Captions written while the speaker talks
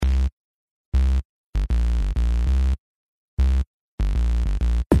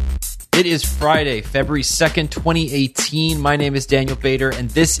It is Friday, February 2nd, 2018. My name is Daniel Bader, and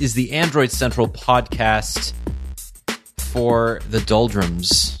this is the Android Central podcast for the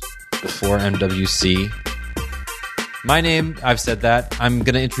doldrums before MWC. My name, I've said that. I'm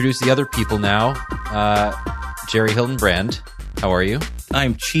going to introduce the other people now. Jerry Hildenbrand, how are you?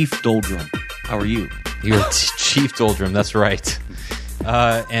 I'm Chief Doldrum. How are you? You're Chief Doldrum, that's right.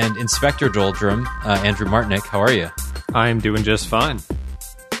 And Inspector Doldrum, Andrew Martonik, how are you? I'm doing just fine.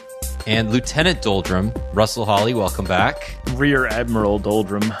 And Lieutenant Doldrum, Russell Hawley, welcome back. Rear Admiral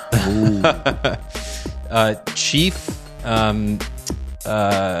Doldrum. Chief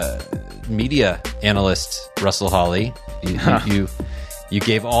Media Analyst, Russell Hawley. You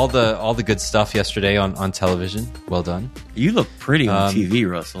gave all the good stuff yesterday on television. Well done. You look pretty on TV,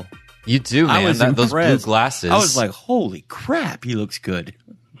 Russell. You do, man. Those blue glasses. I was like, holy crap, he looks good.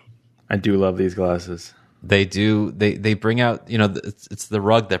 I do love these glasses. They do. They bring out, it's the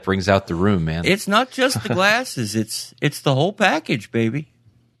rug that brings out the room, man. It's not just the glasses. It's the whole package, baby.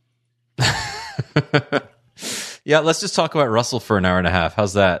 Yeah, let's just talk about Russell for an hour and a half.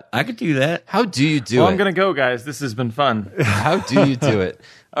 How's that? I could do that. How do you do it? I'm going to go, guys. This has been fun. How do you do it?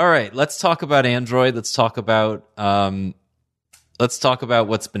 All right, let's talk about Android. Let's talk about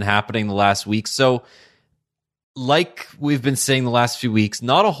what's been happening the last week. So, like we've been saying the last few weeks,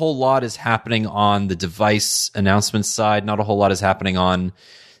 not a whole lot is happening on the device announcement side. Not a whole lot is happening on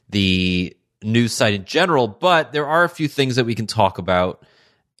the news side in general, but there are a few things that we can talk about.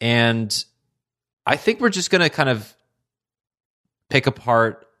 And I think we're just going to kind of pick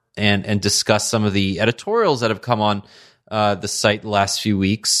apart and discuss some of the editorials that have come on the site the last few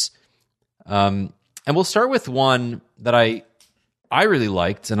weeks. And we'll start with one that I really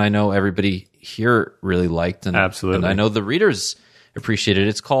liked, and I know everybody here really liked. And, absolutely. And I know the readers appreciated it.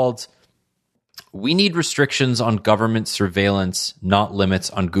 It's called, "We Need Restrictions on Government Surveillance, Not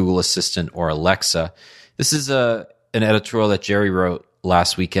Limits on Google Assistant or Alexa." This is an editorial that Jerry wrote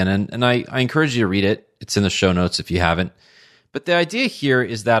last weekend, and I encourage you to read it. It's in the show notes if you haven't. But the idea here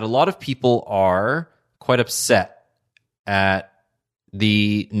is that a lot of people are quite upset at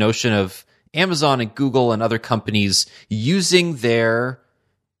the notion of Amazon and Google and other companies using their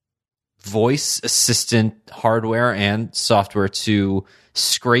voice assistant hardware and software to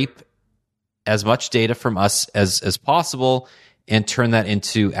scrape as much data from us as possible and turn that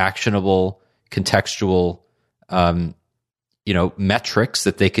into actionable, contextual metrics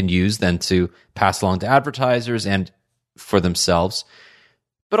that they can use then to pass along to advertisers and for themselves.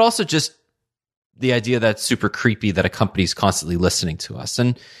 But also just the idea that it's super creepy that a company's constantly listening to us.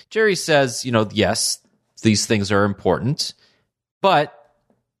 And Jerry says, yes, these things are important, but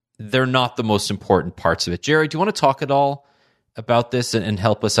they're not the most important parts of it. Jerry, do you want to talk at all about this and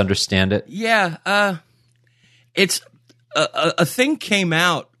help us understand it? Yeah, it's a thing came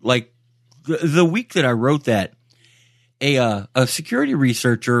out like the week that I wrote that. A security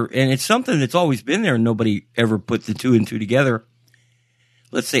researcher, and it's something that's always been there and nobody ever put the two and two together.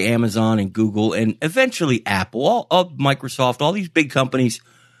 Let's say Amazon and Google and eventually Apple, all Microsoft, all these big companies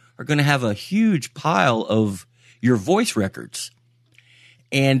are going to have a huge pile of your voice records.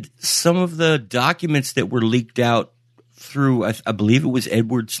 And some of the documents that were leaked out through, I believe it was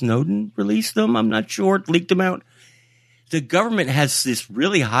Edward Snowden released them. I'm not sure. Leaked them out. The government has this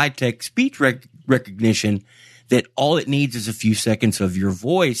really high-tech speech recognition that all it needs is a few seconds of your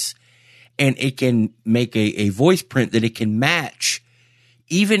voice, and it can make a voice print that it can match.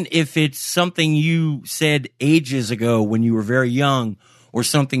 Even if it's something you said ages ago when you were very young or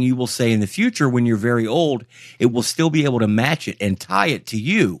something you will say in the future when you're very old, it will still be able to match it and tie it to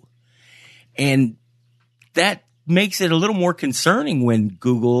you. And that makes it a little more concerning when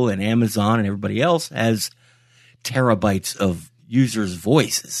Google and Amazon and everybody else has terabytes of users'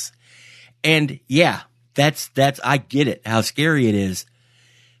 voices. And yeah, that's I get it, how scary it is.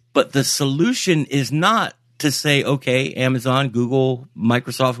 But the solution is not to say, okay, Amazon, Google,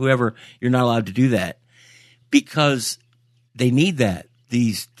 Microsoft, whoever, you're not allowed to do that, because they need that.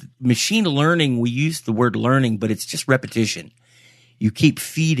 These machine learning, we use the word learning, but it's just repetition. You keep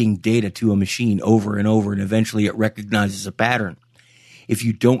feeding data to a machine over and over, and eventually it recognizes a pattern. If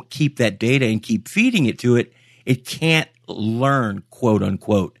you don't keep that data and keep feeding it to it, it can't learn, quote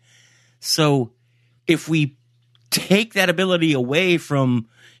unquote. So if we take that ability away from,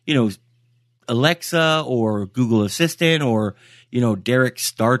 Alexa or Google Assistant or, Derek's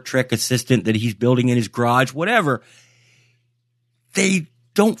Star Trek assistant that he's building in his garage, whatever, they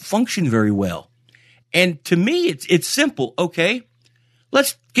don't function very well. And to me, it's simple. Okay,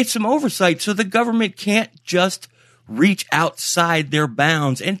 let's get some oversight so the government can't just reach outside their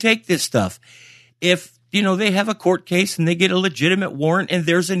bounds and take this stuff. If they have a court case and they get a legitimate warrant and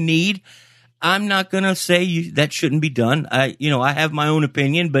there's a need. I'm not going to say that shouldn't be done. I have my own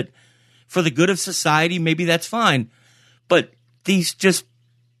opinion, but for the good of society, maybe that's fine. But these just,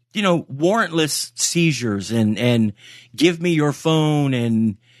 warrantless seizures and give me your phone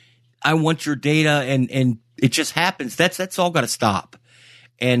and I want your data and it just happens. That's all got to stop.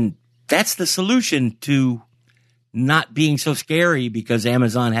 And that's the solution to not being so scary because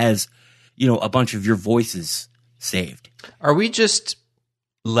Amazon has, a bunch of your voices saved. Are we just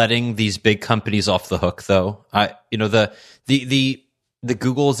letting these big companies off the hook, though? The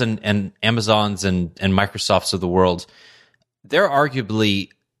Googles and Amazons and Microsofts of the world, they're arguably,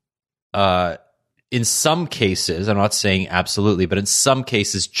 in some cases, I'm not saying absolutely, but in some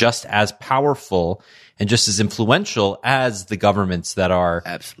cases, just as powerful and just as influential as the governments that are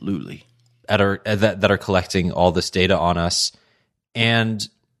absolutely that are collecting all this data on us. And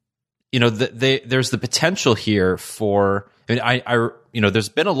there's the potential here for. There's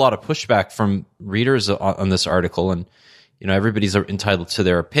been a lot of pushback from readers on this article, and everybody's entitled to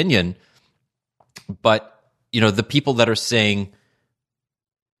their opinion. But the people that are saying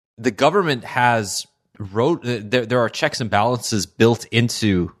the government has there are checks and balances built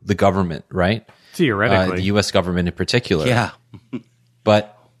into the government, right? Theoretically, the U.S. government in particular. Yeah,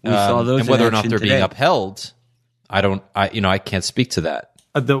 but we saw those and whether or not they're today. being upheld, I can't speak to that.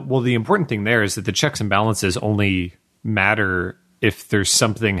 The important thing there is that the checks and balances only matter if there's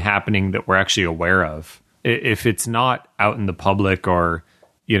something happening that we're actually aware of. If it's not out in the public, or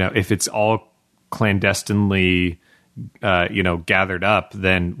if it's all clandestinely gathered up,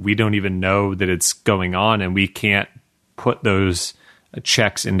 then we don't even know that it's going on, and we can't put those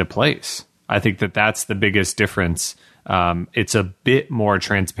checks into place. I think that that's the biggest difference. It's a bit more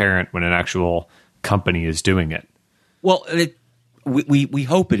transparent when an actual company is doing it. Well, we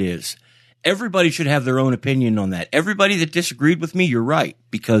hope it is. Everybody should have their own opinion on that. Everybody that disagreed with me, you're right,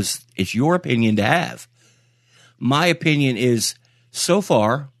 because it's your opinion to have. My opinion is, so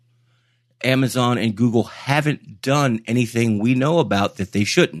far, Amazon and Google haven't done anything we know about that they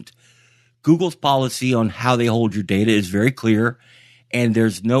shouldn't. Google's policy on how they hold your data is very clear, and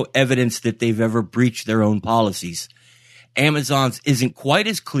there's no evidence that they've ever breached their own policies. Amazon's isn't quite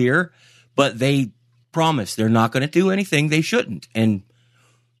as clear, but they promise they're not going to do anything they shouldn't, and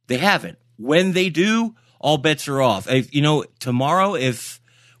they haven't. When they do, all bets are off. Tomorrow, if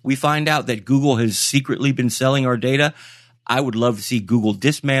we find out that Google has secretly been selling our data, I would love to see Google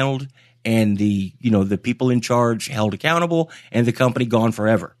dismantled and the people in charge held accountable and the company gone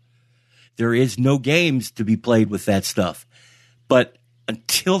forever. There is no games to be played with that stuff. But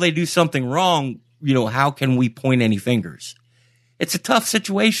until they do something wrong, how can we point any fingers? It's a tough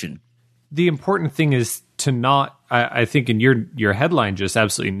situation. The important thing is to not, I think, in your headline just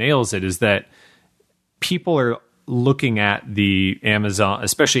absolutely nails it, is that people are looking at the Amazon,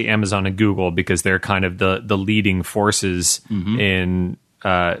 especially Amazon and Google, because they're kind of the leading forces in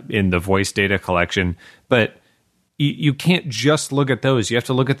the voice data collection. But you can't just look at those. You have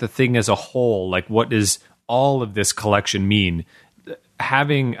to look at the thing as a whole. Like, what does all of this collection mean?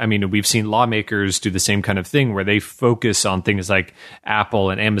 We've seen lawmakers do the same kind of thing where they focus on things like Apple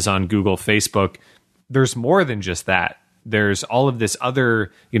and Amazon, Google, Facebook. There's more than just that. There's all of this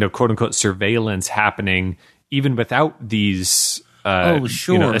other, quote unquote, surveillance happening even without these,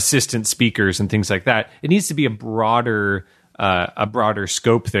 assistant speakers and things like that. It needs to be a broader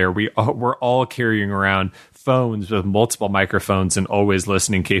scope there. We're all carrying around phones with multiple microphones and always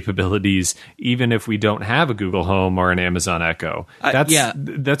listening capabilities, even if we don't have a Google Home or an Amazon Echo.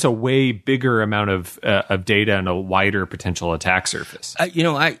 That's a way bigger amount of data and a wider potential attack surface.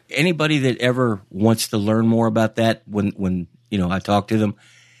 Anybody that ever wants to learn more about that, when I talk to them,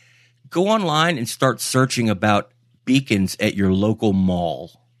 go online and start searching about beacons at your local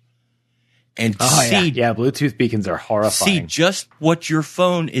mall. And Bluetooth beacons are horrifying. See just what your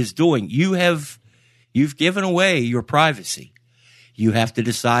phone is doing. You've given away your privacy. You have to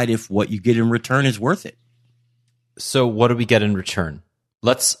decide if what you get in return is worth it. So what do we get in return?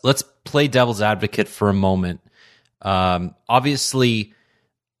 Let's play devil's advocate for a moment. Obviously,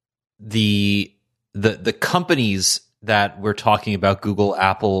 the companies that we're talking about, Google,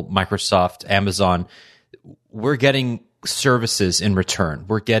 Apple, Microsoft, Amazon, we're getting services in return.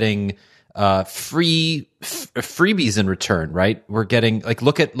 We're getting freebies in return, right? We're getting, like,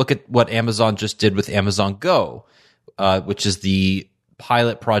 look at what Amazon just did with Amazon Go, which is the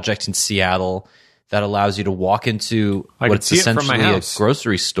pilot project in Seattle that allows you to walk into what's essentially a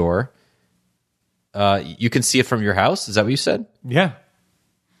grocery store. You can see it from your house. Is that what you said? Yeah.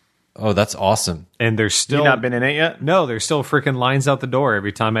 Oh, that's awesome. And there's still You not been in it yet? No, there's still freaking lines out the door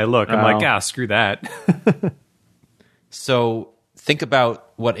every time I look. I'm like, screw that. So think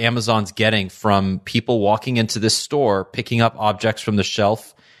about what Amazon's getting from people walking into this store, picking up objects from the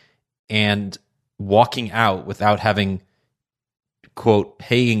shelf, and walking out without having, quote,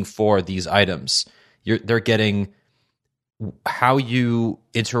 paying for these items. They're getting how you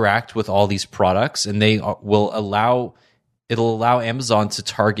interact with all these products, and it'll allow Amazon to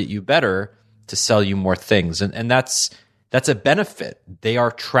target you better to sell you more things. And that's a benefit. They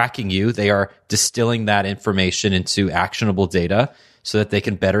are tracking you. They are distilling that information into actionable data so that they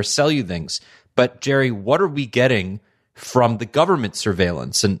can better sell you things. But Jerry, what are we getting from the government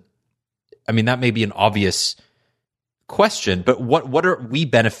surveillance? And I mean, that may be an obvious question, but what are we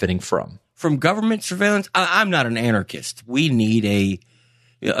benefiting from? From government surveillance? I'm not an anarchist. We need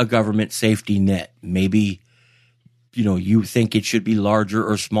a government safety net. Maybe, you think it should be larger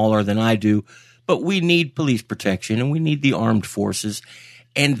or smaller than I do, but we need police protection and we need the armed forces.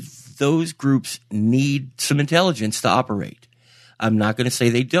 And those groups need some intelligence to operate. I'm not going to say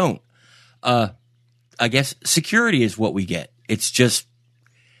they don't. I guess security is what we get. It's just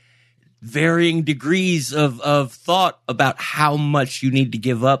varying degrees of thought about how much you need to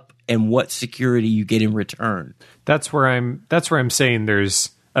give up and what security you get in return. That's where I'm saying there's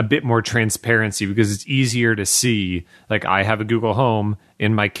a bit more transparency, because it's easier to see. Like, I have a Google Home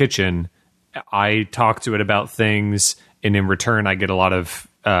in my kitchen. I talk to it about things, and in return, I get a lot of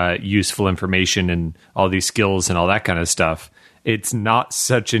useful information and all these skills and all that kind of stuff. It's not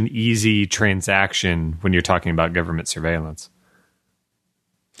such an easy transaction when you're talking about government surveillance.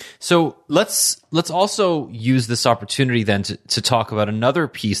 So let's also use this opportunity then to talk about another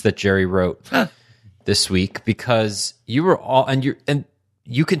piece that Jerry wrote this week, because you were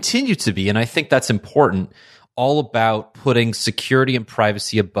you continue to be, and I think that's important, all about putting security and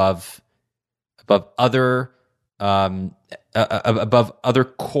privacy above other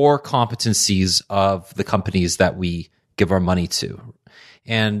core competencies of the companies that we give our money to.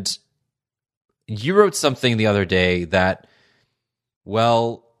 And you wrote something the other day that,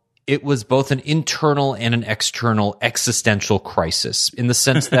 well, it was both an internal and an external existential crisis, in the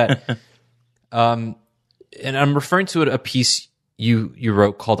sense that, and I'm referring to a piece you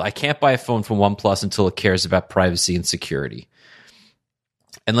wrote called "I Can't Buy a Phone from OnePlus Until It Cares About Privacy and Security."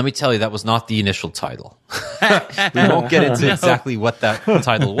 And let me tell you, that was not the initial title. We won't get into exactly what that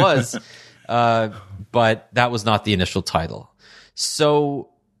title was, but that was not the initial title. So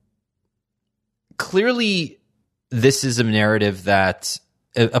clearly, this is a narrative that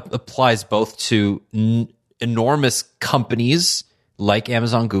applies both to enormous companies like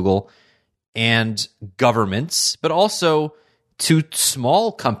Amazon, Google, and governments, but also to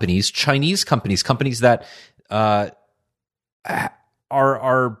small companies, Chinese companies that are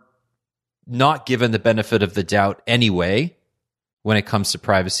not given the benefit of the doubt anyway when it comes to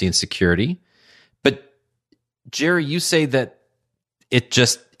privacy and security. But Jerry, you say that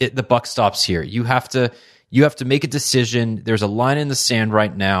the buck stops here. You have to make a decision. There's a line in the sand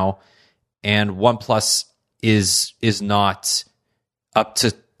right now, and OnePlus is not up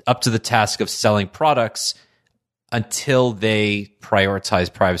to the task of selling products until they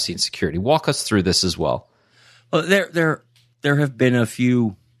prioritize privacy and security. Walk us through this as well. Well, there have been a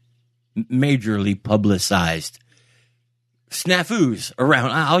few majorly publicized snafus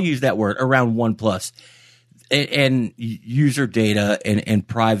around, I'll use that word, around OnePlus and user data and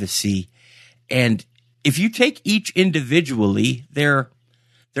privacy. And if you take each individually, they're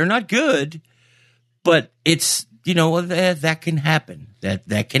not good, but it's, that can happen.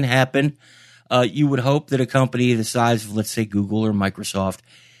 That can happen. You would hope that a company the size of, let's say, Google or Microsoft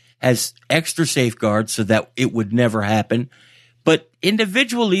has extra safeguards so that it would never happen. But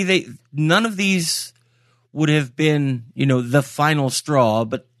individually, none of these would have been, the final straw,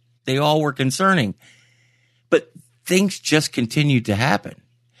 but they all were concerning. But things just continue to happen.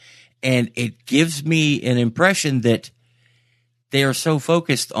 And it gives me an impression that they are so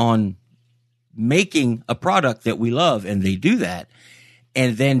focused on making a product that we love, and they do that,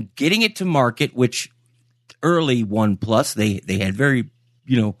 and then getting it to market, which early OnePlus, they had a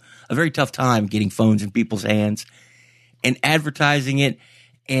very tough time getting phones in people's hands and advertising it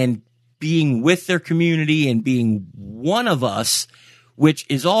and being with their community and being one of us, which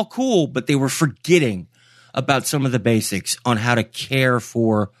is all cool, but they were forgetting about some of the basics on how to care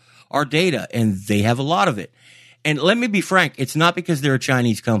for our data, and they have a lot of it. And let me be frank, it's not because they're a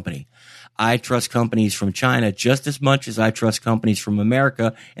Chinese company. I trust companies from China just as much as I trust companies from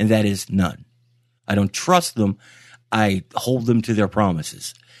America, and that is none. I don't trust them. I hold them to their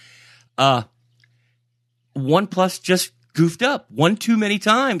promises. OnePlus just goofed up one too many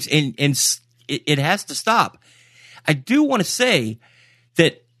times, and it has to stop. I do want to say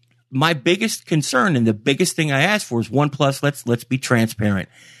that my biggest concern and the biggest thing I asked for is OnePlus. Let's be transparent.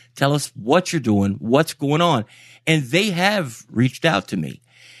 Tell us what you're doing, what's going on. And they have reached out to me.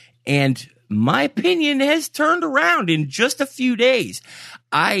 And my opinion has turned around in just a few days.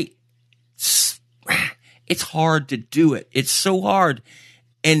 It's hard to do it. It's so hard.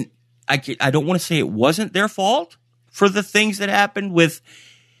 And I don't want to say it wasn't their fault for the things that happened with,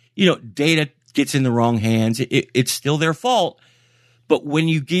 data gets in the wrong hands. It's still their fault. But when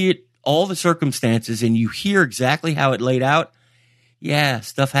you get all the circumstances and you hear exactly how it laid out, yeah,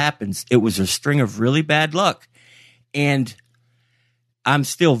 stuff happens. It was a string of really bad luck. And I'm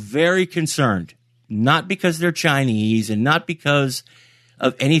still very concerned, not because they're Chinese and not because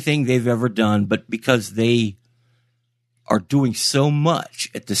of anything they've ever done, but because they are doing so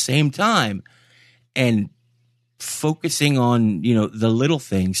much at the same time, and focusing on, the little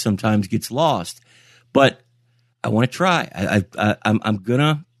things sometimes gets lost. But I want to try. I'm going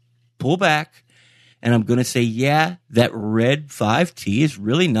to pull back, and I'm going to say, yeah, that red 5T is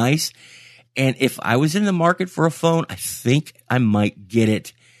really nice. And if I was in the market for a phone, I think I might get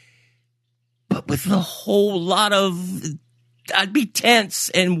it. But with a whole lot of, I'd be tense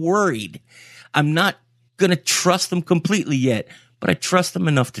and worried. I'm not going to trust them completely yet, but I trust them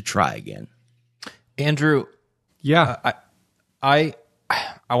enough to try again. Andrew, yeah, I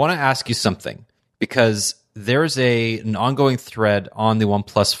want to ask you something, because there's an ongoing thread on the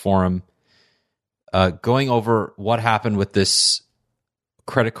OnePlus forum going over what happened with this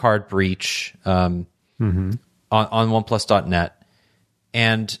credit card breach on OnePlus.net.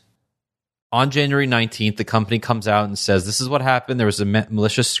 And on January 19th, the company comes out and says, this is what happened. There was a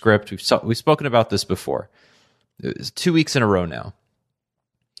malicious script. We've spoken about this before. It was 2 weeks in a row now.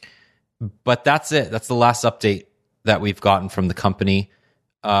 But that's it. That's the last update that we've gotten from the company.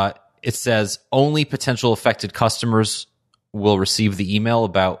 It says only potential affected customers will receive the email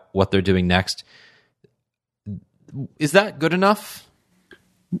about what they're doing next. Is that good enough?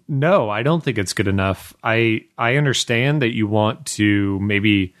 No, I don't think it's good enough. I understand that you want to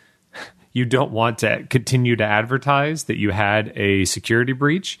maybe you don't want to continue to advertise that you had a security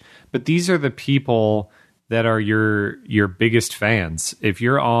breach, but these are the people that are your biggest fans. If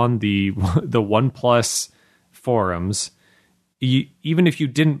you're on the OnePlus forums, even if you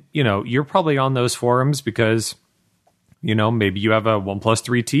didn't, you're probably on those forums because maybe you have a OnePlus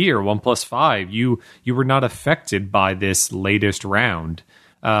 3T or OnePlus 5. You were not affected by this latest round.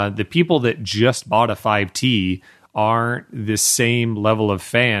 The people that just bought a 5T aren't the same level of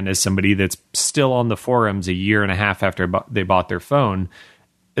fan as somebody that's still on the forums a year and a half after they bought their phone.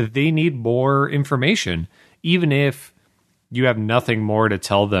 They need more information, even if you have nothing more to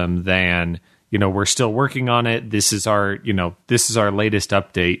tell them than, we're still working on it. This is our latest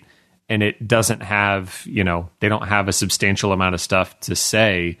update. And it doesn't have, they don't have a substantial amount of stuff to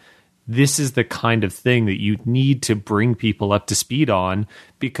say. This is the kind of thing that you need to bring people up to speed on,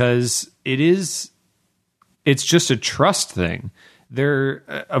 because it's just a trust thing. There,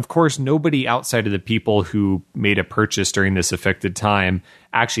 of course, nobody outside of the people who made a purchase during this affected time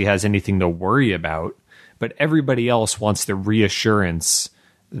actually has anything to worry about, but everybody else wants the reassurance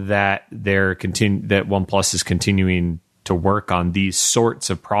that that OnePlus is continuing to work on these sorts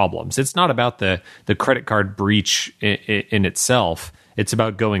of problems. It's not about the credit card breach in itself. It's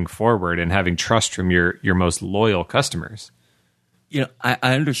about going forward and having trust from your most loyal customers. I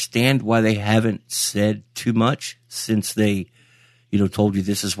understand why they haven't said too much since they, told you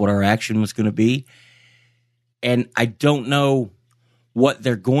this is what our action was going to be. And I don't know what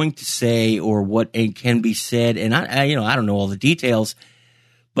they're going to say or what can be said. And I don't know all the details,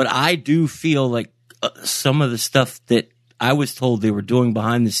 but I do feel like some of the stuff that I was told they were doing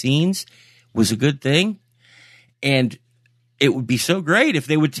behind the scenes was a good thing. And it would be so great if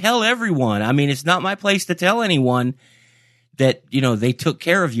they would tell everyone. I mean, it's not my place to tell anyone that, they took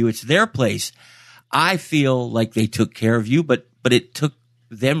care of you. It's their place. I feel like they took care of you, but it took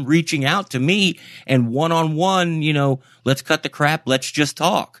them reaching out to me and one-on-one, let's cut the crap. Let's just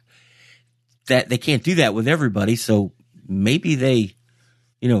talk. That they can't do that with everybody. So maybe they,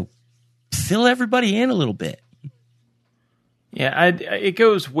 fill everybody in a little bit. Yeah, it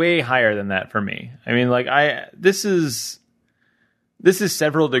goes way higher than that for me. I mean, this is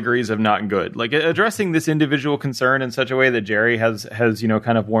several degrees of not good. Like, addressing this individual concern in such a way that Jerry has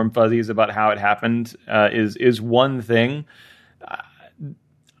kind of warm fuzzies about how it happened is one thing.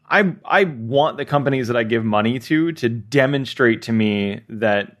 I want the companies that I give money to demonstrate to me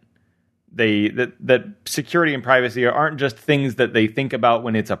that that security and privacy aren't just things that they think about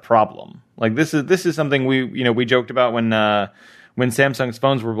when it's a problem. Like this is something we joked about when Samsung's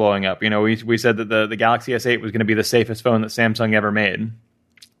phones were blowing up. We said that the Galaxy S8 was going to be the safest phone that Samsung ever made.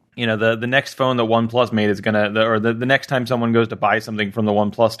 The next phone that OnePlus made is the next time someone goes to buy something from the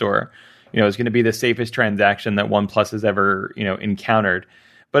OnePlus store, is going to be the safest transaction that OnePlus has ever encountered.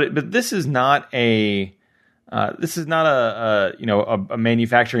 But this is not a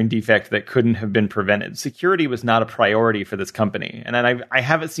manufacturing defect that couldn't have been prevented. Security was not a priority for this company, and I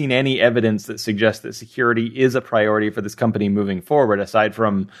haven't seen any evidence that suggests that security is a priority for this company moving forward. Aside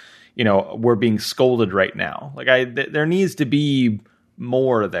from, we're being scolded right now. There needs to be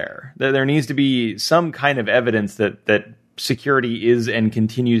more there. There needs to be some kind of evidence that security is and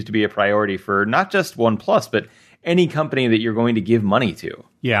continues to be a priority for not just OnePlus, but any company that you're going to give money to.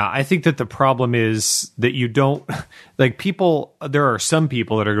 Yeah, I think that the problem is that you don't there are some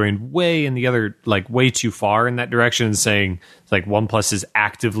people that are going way in the other, way too far in that direction and saying OnePlus is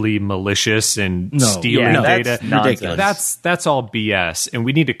actively malicious and stealing data. That's ridiculous. That's all BS. And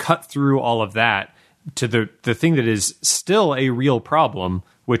we need to cut through all of that to the thing that is still a real problem,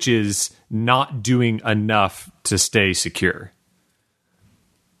 which is not doing enough to stay secure.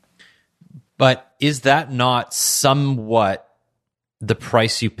 But is that not somewhat the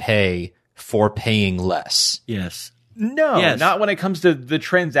price you pay for paying less? Yes. No, Yes. Not when it comes to the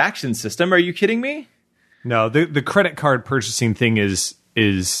transaction system. Are you kidding me? No, the credit card purchasing thing is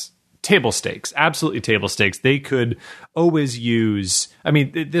table stakes, absolutely table stakes. They could always use,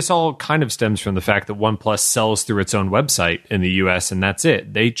 this all kind of stems from the fact that OnePlus sells through its own website in the US, and that's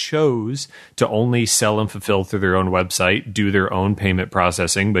it. They chose to only sell and fulfill through their own website, do their own payment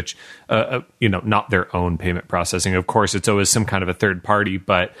processing, which, not their own payment processing. Of course, it's always some kind of a third party,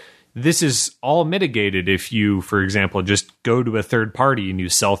 but this is all mitigated if you, for example, just go to a third party and you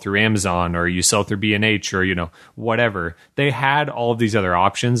sell through Amazon or you sell through B&H or, whatever. They had all of these other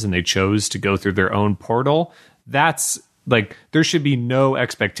options and they chose to go through their own portal. That's there should be no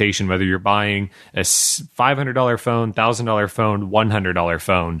expectation whether you're buying a $500 phone, $1,000 phone, $100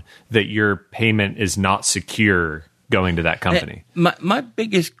 phone, that your payment is not secure going to that company. My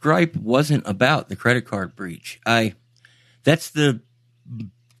biggest gripe wasn't about the credit card breach.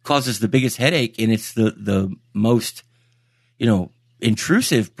 Causes the biggest headache, and it's the most,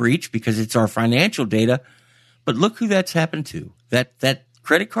 intrusive breach because it's our financial data. But look who that's happened to. That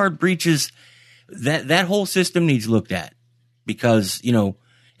credit card breaches, that whole system needs looked at because,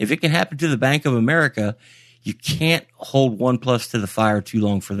 if it can happen to the Bank of America, you can't hold OnePlus to the fire too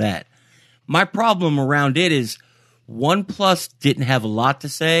long for that. My problem around it is OnePlus didn't have a lot to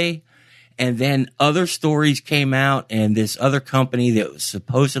say. And then other stories came out, and this other company that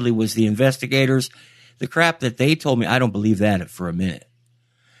supposedly was the investigators, the crap that they told me, I don't believe that for a minute.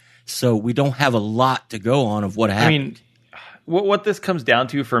 So we don't have a lot to go on of what happened. What this comes down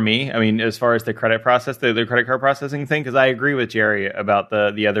to for me, as far as the credit process, the credit card processing thing, because I agree with Jerry about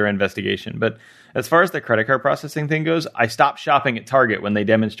the other investigation. But as far as the credit card processing thing goes, I stopped shopping at Target when they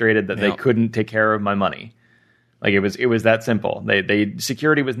demonstrated that they couldn't take care of my money. It was that simple.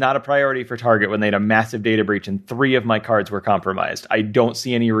 Security was not a priority for Target when they had a massive data breach and 3 of my cards were compromised. I don't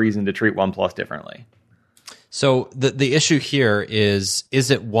see any reason to treat OnePlus differently. So the issue here is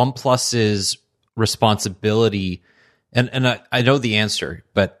it OnePlus's responsibility? And I know the answer,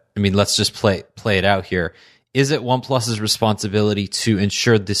 but let's just play it out here. Is it OnePlus's responsibility to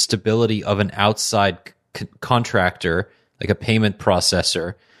ensure the stability of an outside contractor, like a payment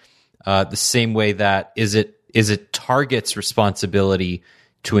processor, the same way that is it Target's responsibility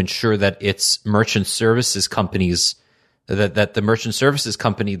to ensure that its merchant services companies, that the merchant services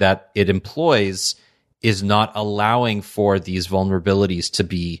company that it employs is not allowing for these vulnerabilities to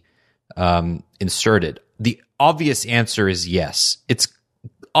be inserted? The obvious answer is yes. It's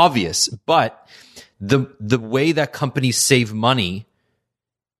obvious, but the way that companies save money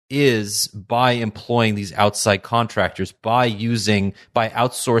is by employing these outside contractors, by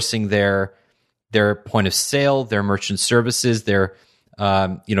outsourcing their point of sale, their merchant services, their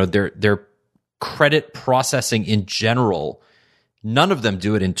credit processing in general. None of them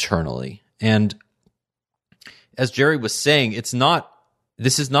do it internally. And as Jerry was saying,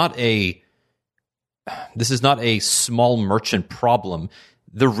 this is not a small merchant problem.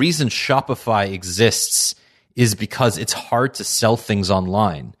 The reason Shopify exists is because it's hard to sell things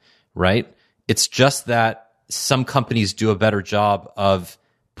online, right? It's just that some companies do a better job of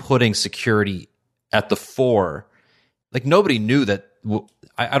putting security at the fore. Nobody knew that.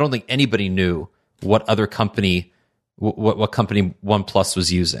 I don't think anybody knew what other company, what company OnePlus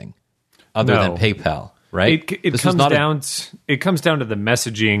was using, other than PayPal. right? It comes down to the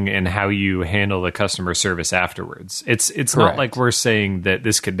messaging and how you handle the customer service afterwards. It's not like we're saying that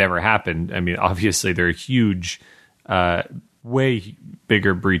this could never happen. I mean, obviously there are huge, way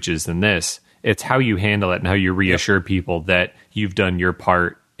bigger breaches than this. It's how you handle it and how you reassure people that you've done your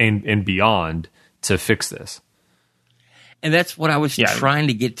part and beyond to fix this. And that's what I was trying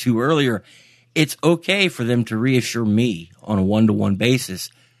to get to earlier. It's okay for them to reassure me on a one-to-one basis,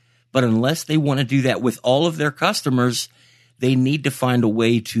 but unless they want to do that with all of their customers, they need to find a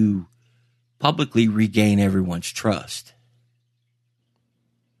way to publicly regain everyone's trust.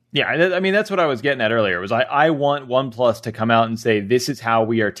 Yeah, I mean, that's what I was getting at earlier. Was I want OnePlus to come out and say, this is how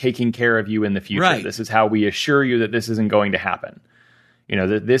we are taking care of you in the future. Right. This is how we assure you that this isn't going to happen. You know,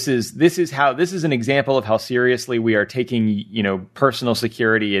 that this is an example of how seriously we are taking, you know, personal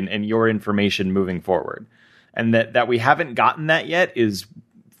security and your information moving forward. And that we haven't gotten that yet is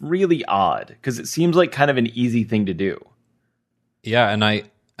really odd, because it seems like kind of an easy thing to do. Yeah, and I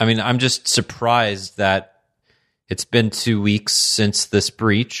mean, I'm just surprised that it's been 2 weeks since this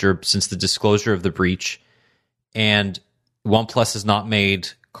breach, or since the disclosure of the breach, and OnePlus has not made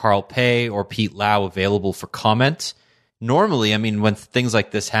Carl Pei or Pete Lau available for comment. Normally, I mean, when things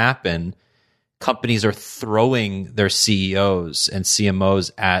like this happen, companies are throwing their CEOs and CMOs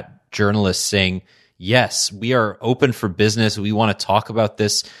at journalists saying, yes, we are open for business. We want to talk about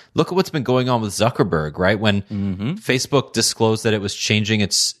this. Look at what's been going on with Zuckerberg, right? When Facebook disclosed that it was changing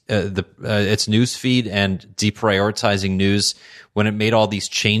its news feed and deprioritizing news, when it made all these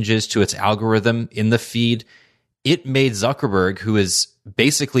changes to its algorithm in the feed, it made Zuckerberg, who is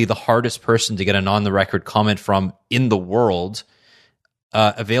basically the hardest person to get an on-the-record comment from in the world,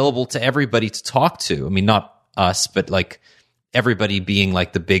 available to everybody to talk to. I mean, not us, but like everybody being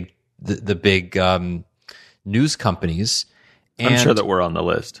like the big news companies. And, I'm sure that we're on the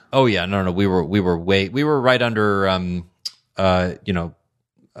list. Oh yeah, no, we were right under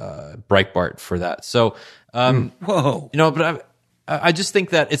Breitbart for that. So whoa, you know, but I just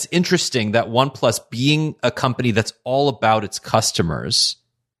think that it's interesting that OnePlus, being a company that's all about its customers,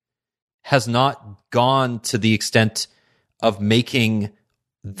 has not gone to the extent of making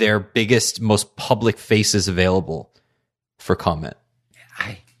their biggest, most public faces available for comment.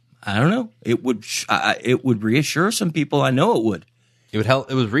 I don't know. It would reassure some people. I know it would. It would help.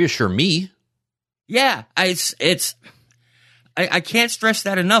 It would reassure me. Yeah, I can't stress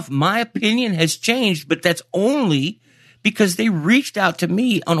that enough. My opinion has changed, but that's only because they reached out to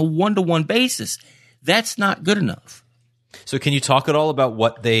me on a one-to-one basis. That's not good enough. So can you talk at all about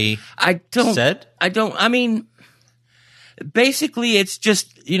what they said? I mean, basically it's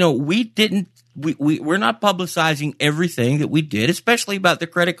just, you know, we're not publicizing everything that we did, especially about the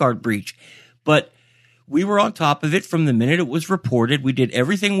credit card breach, but we were on top of it from the minute it was reported. We did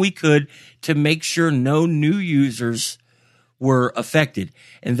everything we could to make sure no new users were affected.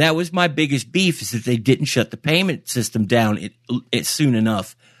 And that was my biggest beef, is that they didn't shut the payment system down it soon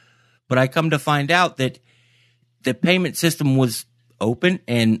enough. But I come to find out that the payment system was open,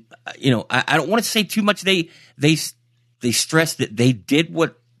 and, you know, I don't want to say too much. They stressed that they did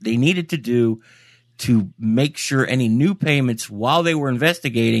what they needed to do to make sure any new payments while they were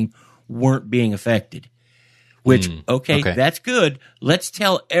investigating weren't being affected. Which, okay, that's good. Let's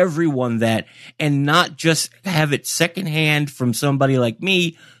tell everyone that, and not just have it secondhand from somebody like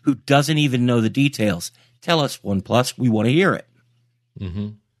me who doesn't even know the details. Tell us, OnePlus. We want to hear it. Mm-hmm.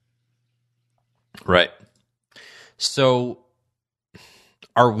 Right. So,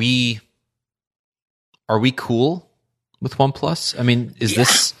 are we cool with OnePlus? I mean, is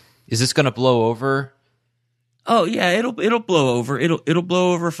this going to blow over? Oh yeah, it'll blow over. It'll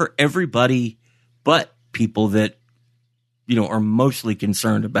blow over for everybody, but people that, you know, are mostly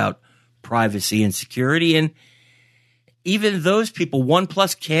concerned about privacy and security. And even those people,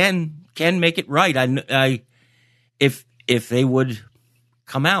 OnePlus can make it right. If they would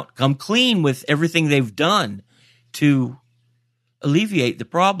come clean with everything they've done to alleviate the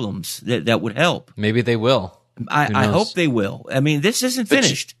problems, that would help. Maybe they will. I hope they will. I mean, this isn't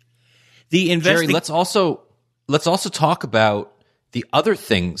finished. Jerry, let's also talk about the other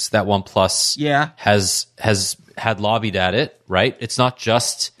things that OnePlus has had lobbied at it, right? It's not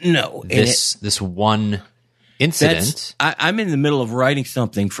just this one incident. I'm in the middle of writing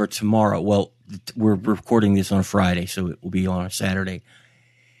something for tomorrow. Well, we're recording this on a Friday, so it will be on a Saturday.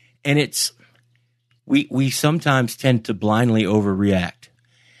 And we sometimes tend to blindly overreact.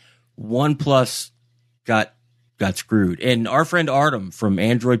 OnePlus got screwed. And our friend Artem from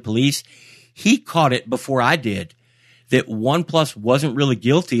Android Police, he caught it before I did, that OnePlus wasn't really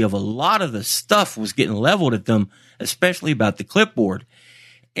guilty of a lot of the stuff was getting leveled at them, especially about the clipboard.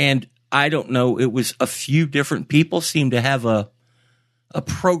 And I don't know. It was a few different people seemed to have a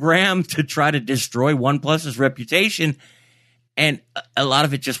program to try to destroy OnePlus's reputation, and a lot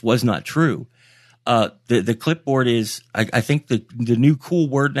of it just was not true. The clipboard is, I think the new cool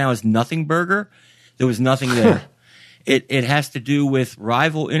word now is nothing burger. There was nothing there. It has to do with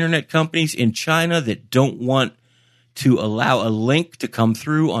rival internet companies in China that don't want to allow a link to come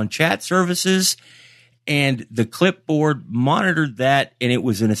through on chat services. And the clipboard monitored that, and it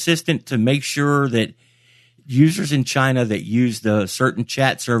was an assistant to make sure that users in China that used a certain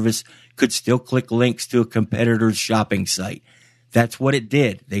chat service could still click links to a competitor's shopping site. That's what it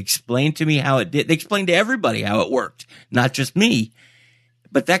did. They explained to me how it did. They explained to everybody how it worked, not just me.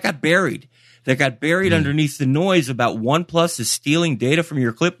 But that got buried. That got buried underneath the noise about OnePlus is stealing data from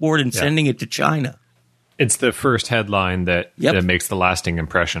your clipboard and sending it to China. It's the first headline that makes the lasting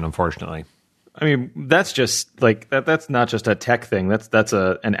impression, unfortunately. I mean, that's just like that's not just a tech thing. That's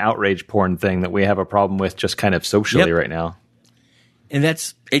an outrage porn thing that we have a problem with just kind of socially right now. And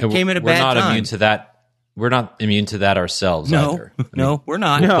came at a bad time. We're not immune to that. We're not immune to that ourselves either. No, we're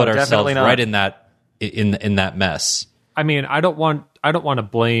not. We'll put ourselves right in that mess. I mean, I don't want to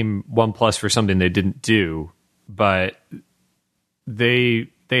blame OnePlus for something they didn't do, but they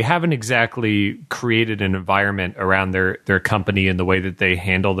haven't exactly created an environment around their company and the way that they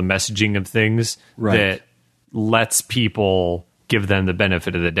handle the messaging of things that lets people give them the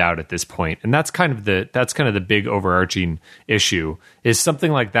benefit of the doubt at this point. And that's kind of the big overarching issue is something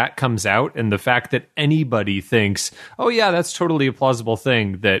like that comes out, and the fact that anybody thinks, oh yeah, that's totally a plausible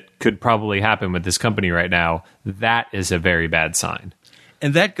thing that could probably happen with this company right now, that is a very bad sign.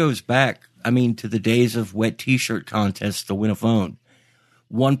 And that goes back, to the days of wet t-shirt contests to win a phone.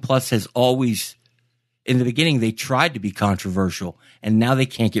 OnePlus has always, in the beginning, they tried to be controversial, and now they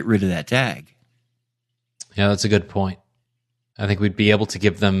can't get rid of that tag. Yeah, that's a good point. I think we'd be able to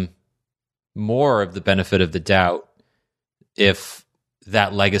give them more of the benefit of the doubt if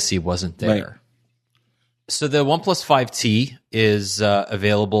that legacy wasn't there. Right. So the OnePlus 5T is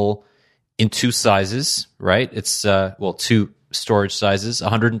available in two sizes, right? It's, two storage sizes,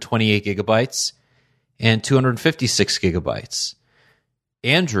 128 gigabytes and 256 gigabytes.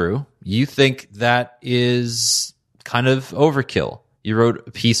 Andrew, you think that is kind of overkill. You wrote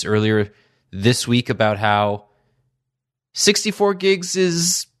a piece earlier this week about how 64 gigs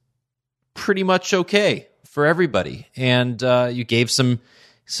is pretty much okay for everybody. And you gave some,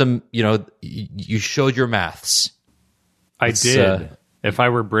 you showed your maths. I did. If I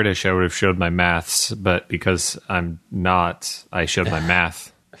were British, I would have showed my maths, but because I'm not, I showed my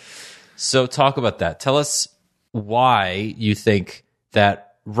math. So talk about that. Tell us why you think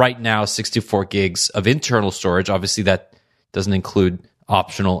that right now 64 gigs of internal storage, obviously that doesn't include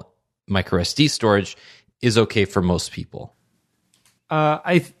optional microSD storage, is okay for most people.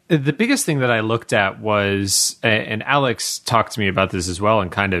 The biggest thing that I looked at was, and Alex talked to me about this as well,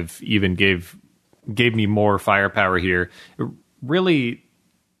 and kind of even gave me more firepower here. Really,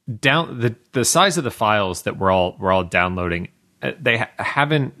 down the size of the files that we're all downloading, they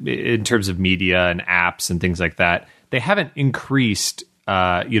haven't, in terms of media and apps and things like that, they haven't increased,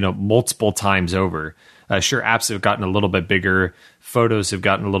 multiple times over. Sure, apps have gotten a little bit bigger, photos have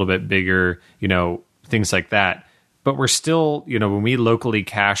gotten a little bit bigger, things like that. But we're still, when we locally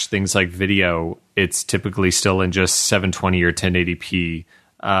cache things like video, it's typically still in just 720 or 1080p.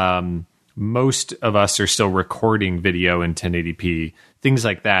 Most of us are still recording video in 1080p, things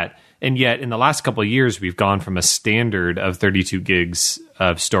like that. And yet, in the last couple of years, we've gone from a standard of 32 gigs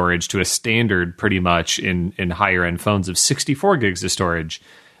of storage to a standard pretty much in higher-end phones of 64 gigs of storage.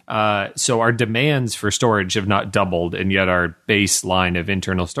 So our demands for storage have not doubled, and yet our baseline of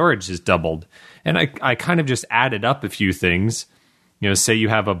internal storage has doubled. And I kind of just added up a few things. Say you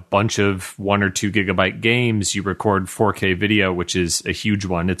have a bunch of 1 or 2 gigabyte games, you record 4K video, which is a huge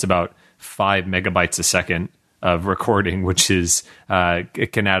one. It's about 5 megabytes a second of recording, which is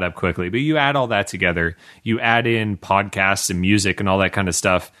it can add up quickly. But you add all that together, you add in podcasts and music and all that kind of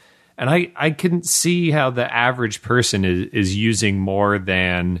stuff. And I couldn't see how the average person is using more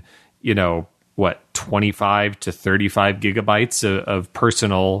than, 25 to 35 gigabytes of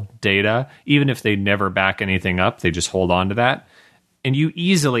personal data. Even if they never back anything up, they just hold on to that. And you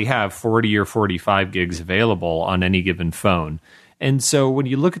easily have 40 or 45 gigs available on any given phone. And so when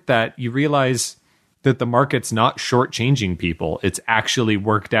you look at that, you realize that the market's not shortchanging people. It's actually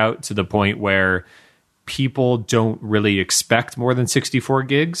worked out to the point where people don't really expect more than 64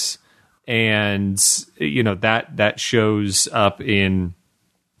 gigs. And, that shows up in,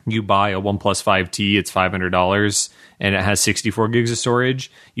 You buy a OnePlus 5T, it's $500, and it has 64 gigs of storage.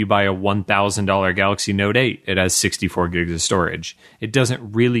 You buy a $1,000 Galaxy Note 8, it has 64 gigs of storage. It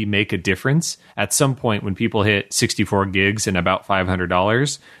doesn't really make a difference. At some point, when people hit 64 gigs and about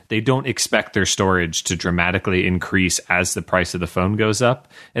 $500, they don't expect their storage to dramatically increase as the price of the phone goes up.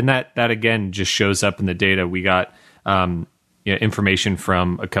 And that again, just shows up in the data. We got information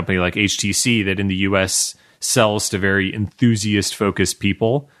from a company like HTC that in the US sells to very enthusiast-focused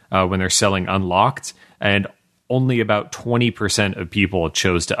people when they're selling unlocked, and only about 20% of people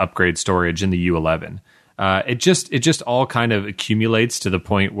chose to upgrade storage in the U11. It just all kind of accumulates to the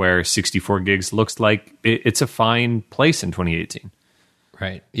point where 64 gigs looks like it's a fine place in 2018.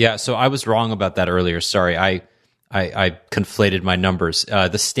 Right. Yeah. So I was wrong about that earlier. Sorry, I conflated my numbers.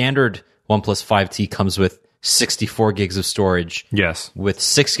 The standard OnePlus 5T comes with 64 gigs of storage. Yes. With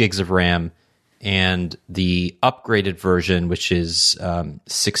 6 gigs of RAM. And the upgraded version, which is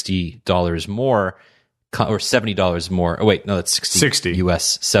 $60 more, or $70 more. Oh, wait, no, that's 60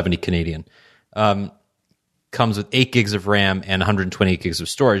 US, 70 Canadian. Comes with 8 gigs of RAM and 128 gigs of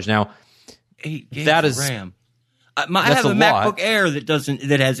storage. Now, 8 gigs that of is RAM. I have a MacBook Air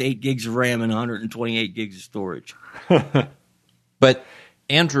that has 8 gigs of RAM and 128 gigs of storage. But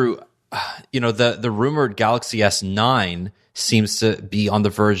Andrew, the rumored Galaxy S9 seems to be on the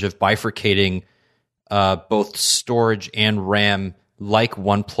verge of bifurcating both storage and RAM like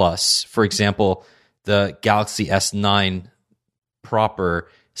OnePlus. For example, the Galaxy S9 proper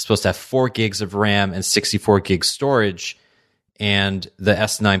is supposed to have 4 gigs of RAM and 64 gigs storage, and the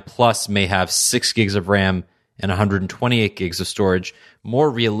S9 Plus may have 6 gigs of RAM and 128 gigs of storage. More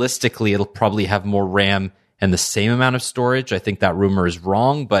realistically, it'll probably have more RAM and the same amount of storage. I think that rumor is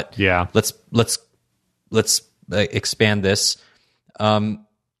wrong, but yeah, let's expand this.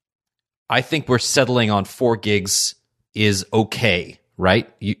 I think we're settling on 4 gigs is okay, right?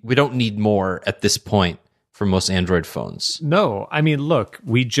 We don't need more at this point for most Android phones. No, I mean, look,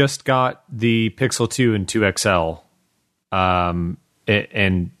 we just got the Pixel 2 and 2 XL,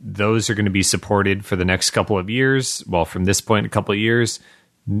 and those are going to be supported for the next couple of years. Well, from this point, a couple of years.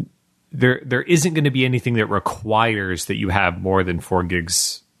 There isn't going to be anything that requires that you have more than 4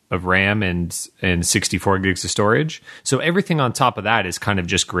 gigs of RAM and 64 gigs of storage. So everything on top of that is kind of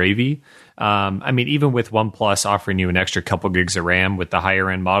just gravy. I mean, even with OnePlus offering you an extra couple gigs of RAM with the higher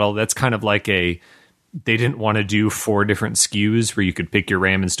end model, that's kind of like they didn't want to do 4 different SKUs where you could pick your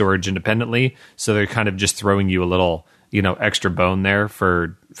RAM and storage independently. So they're kind of just throwing you a little, extra bone there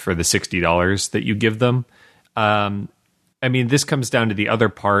for the $60 that you give them. I mean, this comes down to the other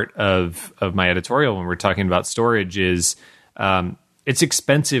part of my editorial when we're talking about storage is, it's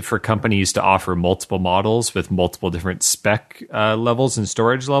expensive for companies to offer multiple models with multiple different spec levels and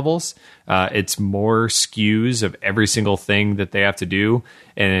storage levels. It's more SKUs of every single thing that they have to do.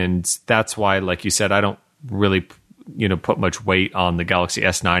 And that's why, like you said, I don't really put much weight on the Galaxy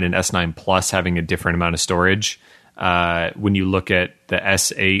S9 and S9 Plus having a different amount of storage. When you look at the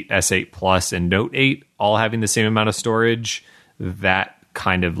S8, S8 Plus, and Note 8 all having the same amount of storage, that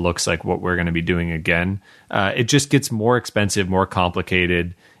kind of looks like what we're going to be doing again. It just gets more expensive, more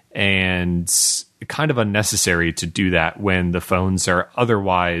complicated, and kind of unnecessary to do that when the phones are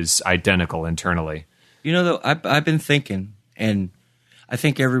otherwise identical internally. Though, I've been thinking, and I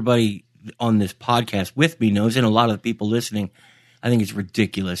think everybody on this podcast with me knows, and a lot of the people listening, I think it's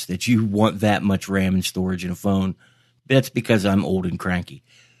ridiculous that you want that much RAM and storage in a phone. That's because I'm old and cranky.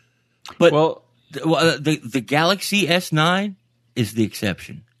 But the Galaxy S9 is the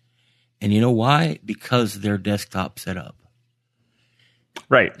exception. And you know why? Because their desktop setup.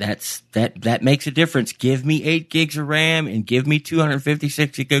 Right. That makes a difference. Give me 8 gigs of RAM and give me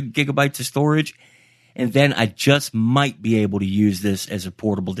 256 gigabytes of storage, and then I just might be able to use this as a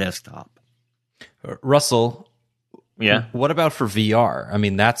portable desktop. Russell, yeah. What about for VR? I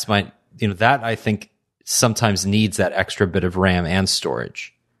mean, that's that I think sometimes needs that extra bit of RAM and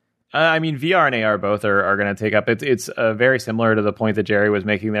storage. I mean, VR and AR both are going to take up. It's very similar to the point that Jerry was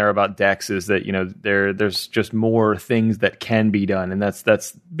making there about DeX, is that there's just more things that can be done, and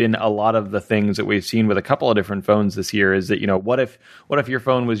that's been a lot of the things that we've seen with a couple of different phones this year. Is that what if your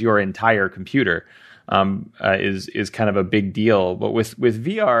phone was your entire computer? Is kind of a big deal. But with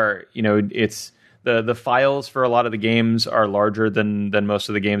VR, it's the files for a lot of the games are larger than most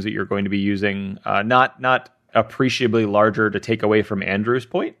of the games that you're going to be using. Not appreciably larger to take away from Andrew's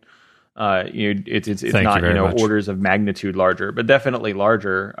point. It's not orders of magnitude larger, but definitely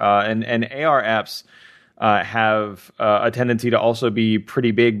larger. And AR apps have a tendency to also be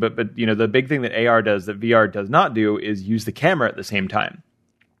pretty big. But the big thing that AR does that VR does not do is use the camera at the same time,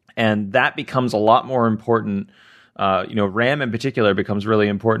 and that becomes a lot more important RAM in particular becomes really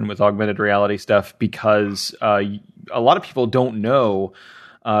important with augmented reality stuff because a lot of people don't know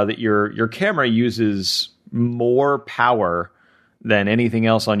that your camera uses more power than anything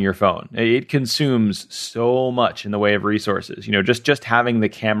else on your phone. It consumes so much in the way of resources. Just having the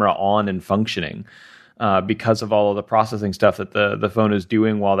camera on and functioning because of all of the processing stuff that the phone is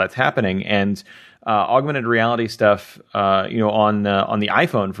doing while that's happening. And augmented reality stuff, on the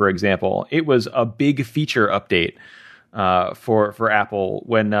iPhone, for example, it was a big feature update for Apple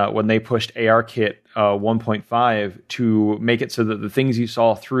when they pushed ARKit 1.5 to make it so that the things you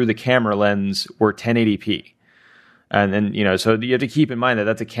saw through the camera lens were 1080p. And then, so you have to keep in mind that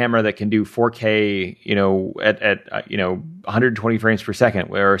that's a camera that can do 4K, at 120 frames per second,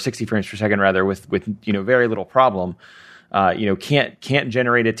 or 60 frames per second rather, with very little problem. Can't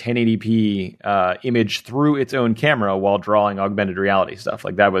generate a 1080p image through its own camera while drawing augmented reality stuff.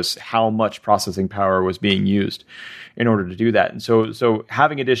 Like, that was how much processing power was being used in order to do that. And so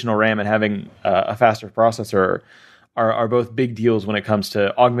having additional RAM and having a faster processor are both big deals when it comes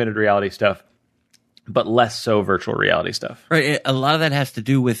to augmented reality stuff, but less so virtual reality stuff. Right. A lot of that has to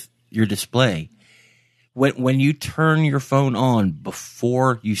do with your display. When you turn your phone on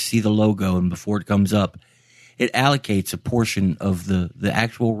before you see the logo and before it comes up, it allocates a portion of the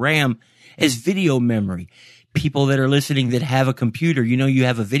actual RAM as video memory. People that are listening that have a computer, you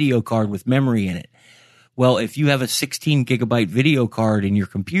have a video card with memory in it. Well, if you have a 16 gigabyte video card in your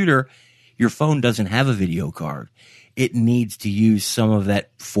computer, your phone doesn't have a video card. It needs to use some of that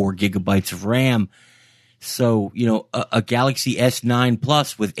 4 gigabytes of RAM. So, a Galaxy S9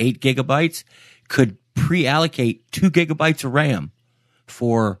 Plus with 8 gigabytes could pre-allocate 2 gigabytes of RAM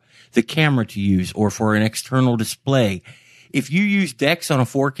for the camera to use or for an external display. If you use DeX on a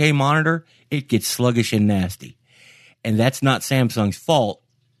 4K monitor, it gets sluggish and nasty. And that's not Samsung's fault.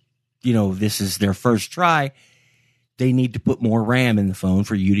 This is their first try. They need to put more RAM in the phone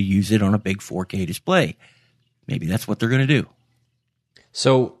for you to use it on a big 4K display. Maybe that's what they're going to do.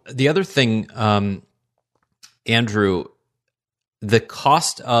 So the other thing, Andrew, the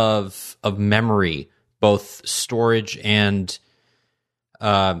cost of memory, both storage and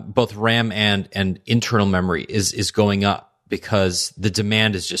both RAM and internal memory is going up because the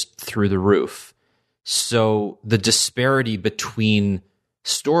demand is just through the roof. So the disparity between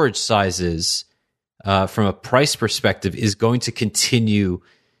storage sizes from a price perspective is going to continue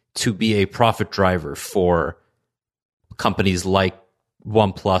to be a profit driver for companies like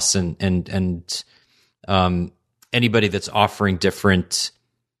OnePlus and anybody that's offering different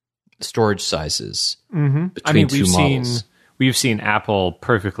storage sizes between two models. We've seen Apple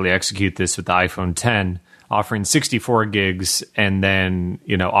perfectly execute this with the iPhone 10, offering 64 gigs and then,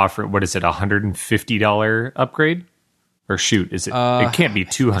 offering, what is it, $150 upgrade? Or shoot, is it? It can't be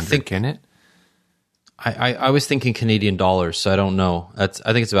 200, can it? I was thinking Canadian dollars, so I don't know. I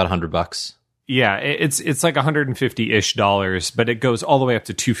think it's about $100. Yeah, it's like $150-ish, but it goes all the way up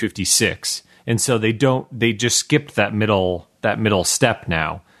to $256. And so they just skipped that middle step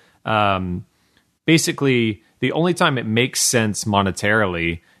now. Basically, the only time it makes sense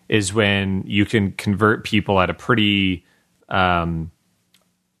monetarily is when you can convert people at a pretty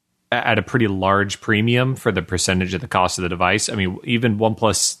large premium for the percentage of the cost of the device. I mean, even the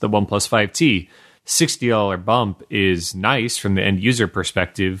OnePlus 5T, $60 bump is nice from the end user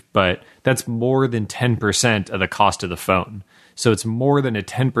perspective, but that's more than 10% of the cost of the phone. So it's more than a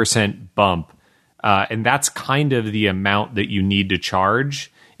 10% bump. And that's kind of the amount that you need to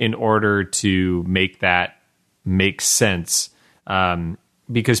charge in order to make that make sense.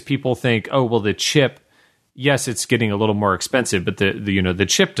 Because people think, oh, well, the chip, yes, it's getting a little more expensive, but the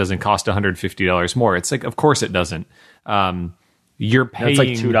chip doesn't cost $150 more. It's like, of course it doesn't. You're paying, that's like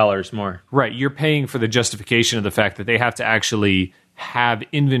 $2 more. Right. You're paying for the justification of the fact that they have to actually have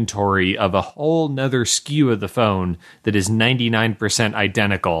inventory of a whole nother SKU of the phone that is 99%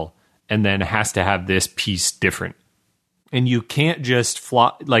 identical and then has to have this piece different. And you can't just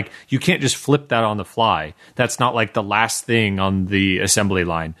flip that on the fly. That's not like the last thing on the assembly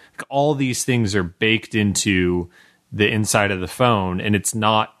line. All these things are baked into the inside of the phone, and it's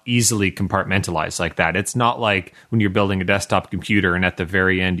not easily compartmentalized like that. It's not like when you're building a desktop computer and at the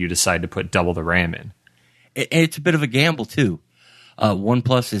very end you decide to put double the RAM in. It's a bit of a gamble too.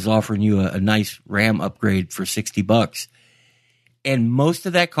 OnePlus is offering you a nice RAM upgrade for $60. And most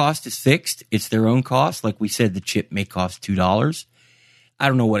of that cost is fixed. It's their own cost. Like we said, the chip may cost $2. I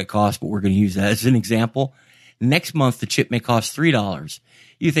don't know what it costs, but we're going to use that as an example. Next month, the chip may cost $3.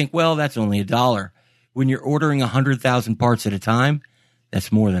 You think, well, that's only $1. When you're ordering 100,000 parts at a time,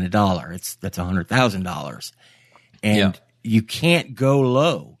 that's more than $1. That's $100,000. And you can't go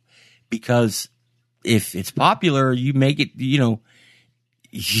low because if it's popular, you make it, you're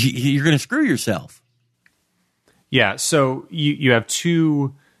going to screw yourself. Yeah. So you have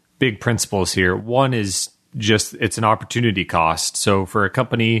two big principles here. One is just it's an opportunity cost. So for a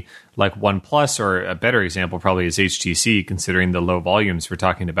company like OnePlus, or a better example probably is HTC, considering the low volumes we're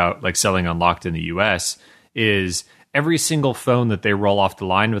talking about, like selling unlocked in the US, is every single phone that they roll off the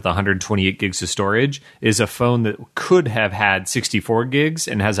line with 128 gigs of storage is a phone that could have had 64 gigs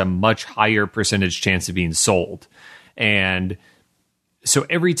and has a much higher percentage chance of being sold. And so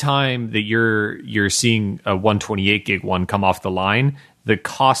every time that you're seeing a 128 gig one come off the line, the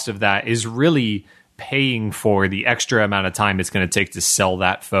cost of that is really paying for the extra amount of time it's going to take to sell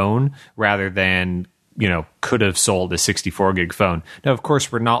that phone, rather than could have sold a 64 gig phone. Now, of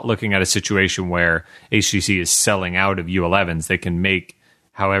course, we're not looking at a situation where HTC is selling out of U11s. They can make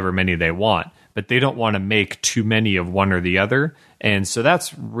however many they want, but they don't want to make too many of one or the other. And so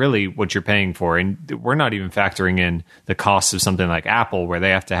that's really what you're paying for. And we're not even factoring in the costs of something like Apple, where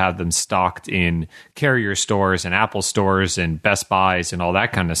they have to have them stocked in carrier stores and Apple stores and Best Buys and all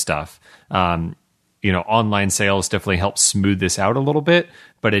that kind of stuff. Online sales definitely help smooth this out a little bit,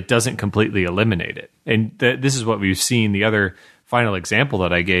 but it doesn't completely eliminate it. And this is what we've seen. The other final example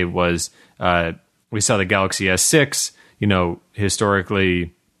that I gave was we saw the Galaxy S6.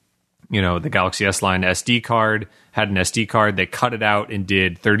 Historically, the Galaxy S line SD card had an SD card. They cut it out and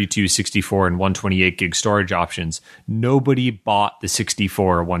did 32, 64, and 128 gig storage options. Nobody bought the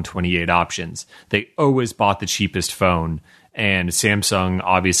 64 or 128 options. They always bought the cheapest phone. And Samsung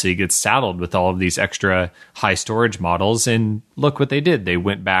obviously gets saddled with all of these extra high storage models. And look what they did. They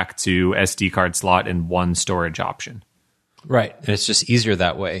went back to SD card slot and one storage option. Right. And it's just easier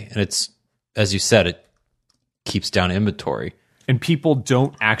that way. And it's, as you said, it keeps down inventory. And people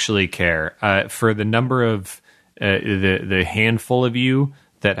don't actually care. For the number of the handful of you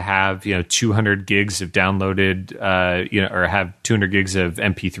that have 200 gigs of downloaded or have 200 gigs of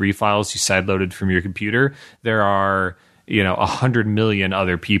MP3 files you sideloaded from your computer, there are 100 million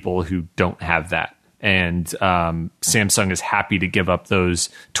other people who don't have that. And Samsung is happy to give up those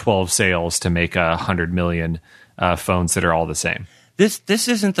 12 sales to make 100 million phones that are all the same. This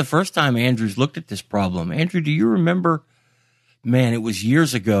isn't the first time Andrew's looked at this problem. Andrew, do you remember? Man, it was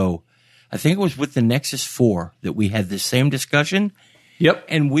years ago. I think it was with the Nexus 4 that we had this same discussion. Yep.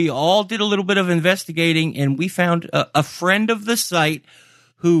 And we all did a little bit of investigating, and we found a friend of the site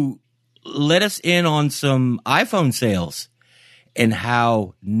who let us in on some iPhone sales and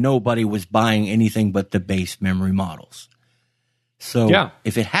how nobody was buying anything but the base memory models. So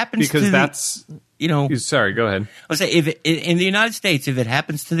if it happens sorry, go ahead. I'll say in the United States, if it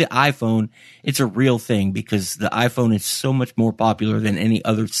happens to the iPhone, it's a real thing, because the iPhone is so much more popular than any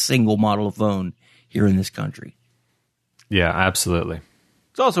other single model of phone here in this country. Yeah, absolutely.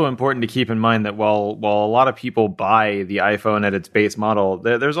 It's also important to keep in mind that while a lot of people buy the iPhone at its base model,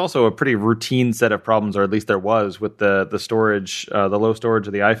 there's also a pretty routine set of problems, or at least there was, with the storage, the low storage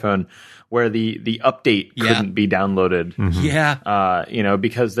of the iPhone, where the update couldn't be downloaded. Mm-hmm. Yeah.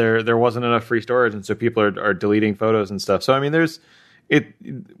 Because there wasn't enough free storage, and so people are deleting photos and stuff. So I mean,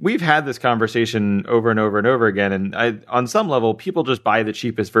 we've had this conversation over and over and over again, and on some level, people just buy the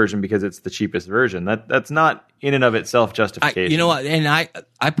cheapest version because it's the cheapest version. That's not in and of itself justification.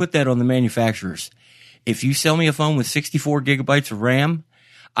 I put that on the manufacturers. If you sell me a phone with 64 gigabytes of RAM,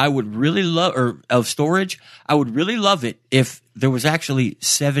 I would really love, or of storage, I would really love it if there was actually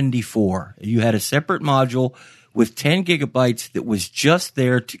 74. You had a separate module with 10 gigabytes that was just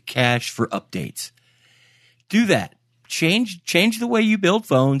there to cache for updates. Do that. Change the way you build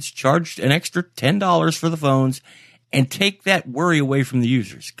phones, charge an extra $10 for the phones, and take that worry away from the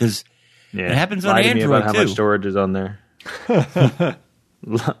users, because it happens on Android too. Lie to me about how much storage is on there.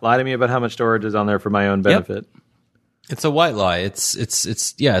 Lie to me about how much storage is on there for my own benefit. Yep. It's a white lie. It's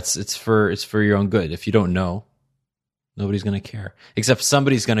for your own good. If you don't know, nobody's going to care, except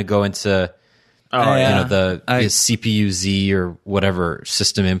somebody's going to go into the CPU-Z or whatever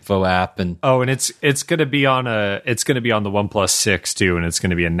system info app, and it's going to be on the OnePlus 6 too, and it's going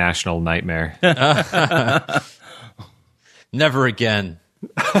to be a national nightmare. Never again.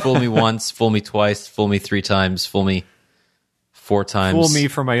 Fool me once, fool me twice, fool me 3 times, fool me 4 times. Fool me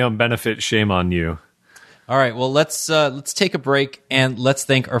for my own benefit. Shame on you. All right, well, let's take a break, and let's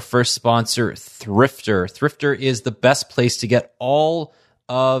thank our first sponsor, Thrifter. Thrifter is the best place to get all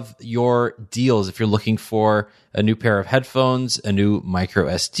of your deals if you're looking for a new pair of headphones, a new micro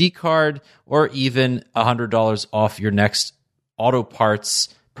SD card, or even $100 off your next auto parts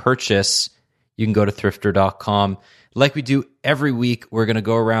purchase. You can go to thrifter.com. Like we do every week, we're going to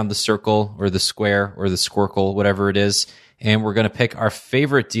go around the circle or the square or the squircle, whatever it is, and we're going to pick our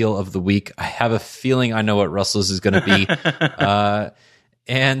favorite deal of the week. I have a feeling I know what Russell's is going to be,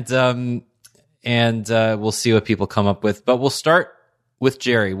 and we'll see what people come up with. But we'll start with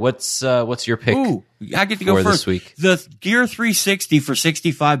Jerry. What's your pick? Ooh, I get to go first this week. The Gear 360 for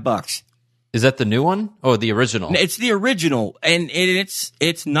 $65. Is that the new one? Oh, the original. It's the original, and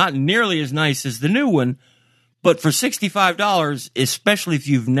it's not nearly as nice as the new one, but for $65, especially if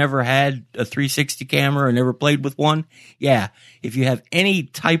you've never had a 360 camera or never played with one, yeah, if you have any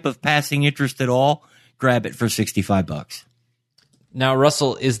type of passing interest at all, grab it for $65. Now,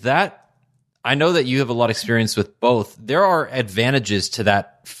 Russell, I know that you have a lot of experience with both. There are advantages to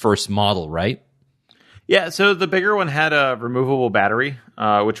that first model, right? Yeah, so the bigger one had a removable battery,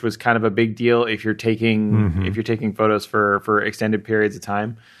 which was kind of a big deal if you're taking photos for extended periods of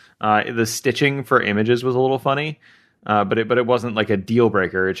time. The stitching for images was a little funny, but it wasn't like a deal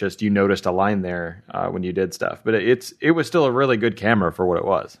breaker. It's just you noticed a line there when you did stuff. But it was still a really good camera for what it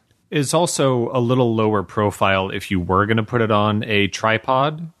was. It's also a little lower profile if you were going to put it on a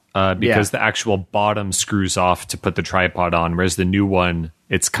tripod, because the actual bottom screws off to put the tripod on, whereas the new one,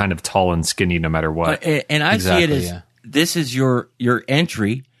 it's kind of tall and skinny no matter what. And I see it as this is your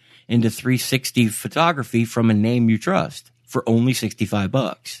entry into 360 photography from a name you trust for only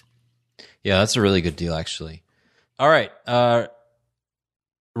 $65. Yeah, that's a really good deal, actually. All right.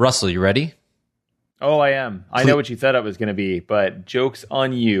 Russell, you ready? Oh, I am. I know what you thought it was going to be, but joke's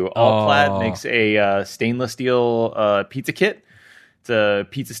on you. All Plaid makes a stainless steel pizza kit. It's a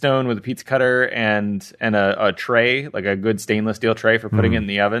pizza stone with a pizza cutter and a tray, like a good stainless steel tray for putting it in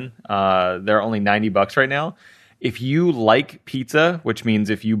the oven. They're only $90 right now. If you like pizza, which means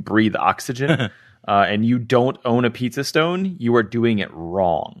if you breathe oxygen and you don't own a pizza stone, you are doing it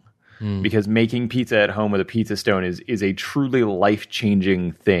wrong. Because making pizza at home with a pizza stone is a truly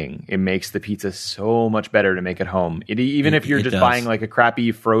life-changing thing. It makes the pizza so much better to make at home. Even if you're just buying like a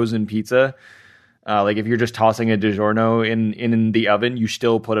crappy frozen pizza, like if you're just tossing a DiGiorno in the oven, you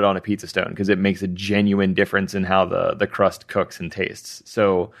still put it on a pizza stone because it makes a genuine difference in how the crust cooks and tastes.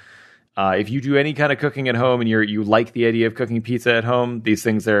 So if you do any kind of cooking at home and you like the idea of cooking pizza at home, these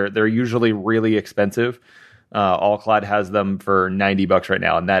things they're usually really expensive. Allclad has them for $90 right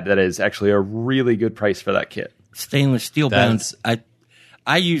now, and that is actually a really good price for that kit. Stainless steel bound.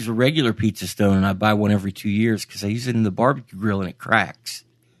 I use a regular pizza stone, and I buy one every 2 years because I use it in the barbecue grill and it cracks.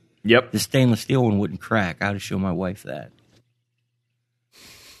 Yep, the stainless steel one wouldn't crack. I had to show my wife that.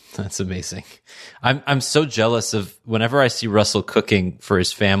 That's amazing. I'm so jealous of whenever I see Russell cooking for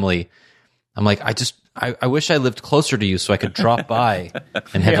his family. I'm like, I wish I lived closer to you so I could drop by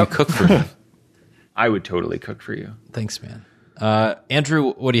and have you cook for me. I would totally cook for you. Thanks, man.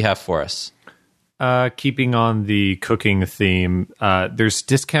 Andrew, what do you have for us? Keeping on the cooking theme, there's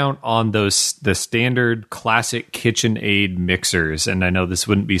discount on the standard classic KitchenAid mixers, and I know this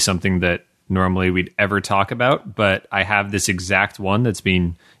wouldn't be something that normally we'd ever talk about, but I have this exact one that's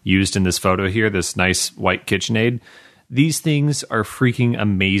being used in this photo here, this nice white KitchenAid. These things are freaking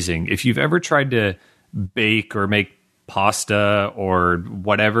amazing. If you've ever tried to bake or make pasta or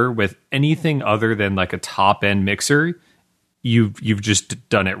whatever with anything other than like a top end mixer, you've just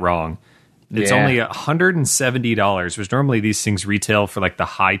done it wrong. It's only $170, which normally these things retail for like the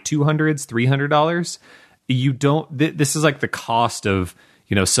high $200s, $300. You don't. This is like the cost of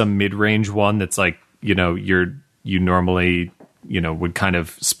some mid range one that's like you normally would kind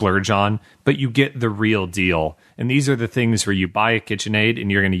of splurge on, but you get the real deal. And these are the things where you buy a KitchenAid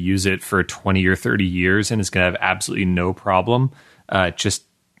and you're going to use it for 20 or 30 years and it's going to have absolutely no problem. Just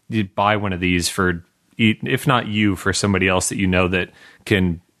you buy one of these for, if not you, for somebody else that that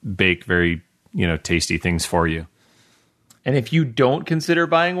can bake very, tasty things for you. And if you don't consider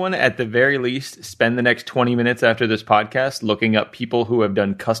buying one, at the very least, spend the next 20 minutes after this podcast looking up people who have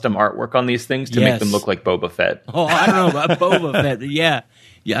done custom artwork on these things to make them look like Boba Fett. Oh, I don't know about Boba Fett. Yeah,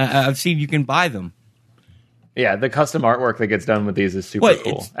 I've seen you can buy them. Yeah, the custom artwork that gets done with these is super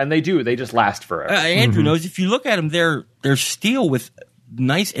cool. And they just last forever. Andrew knows, if you look at them, they're steel with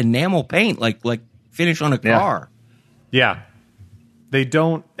nice enamel paint, like finish on a car. Yeah. They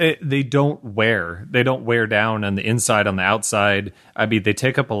don't wear. They don't wear down on the inside, on the outside. I mean, they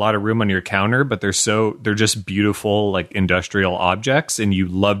take up a lot of room on your counter, but they're just beautiful, like industrial objects, and you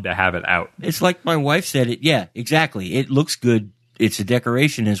love to have it out. It's like my wife said it. Yeah, exactly. It looks good. It's a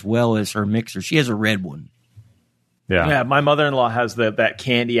decoration as well as her mixer. She has a red one. Yeah. My mother-in-law has that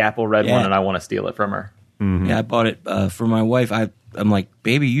candy apple red one, and I want to steal it from her. Mm-hmm. Yeah, I bought it for my wife. I'm like,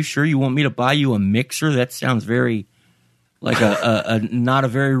 baby, you sure you want me to buy you a mixer? That sounds very like a not a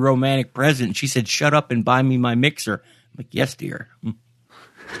very romantic present. She said, "Shut up and buy me my mixer." I'm like, "Yes, dear."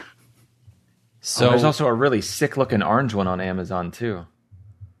 So there's also a really sick looking orange one on Amazon too.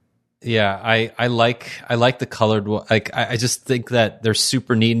 Yeah, I like the colored one. Like I just think that they're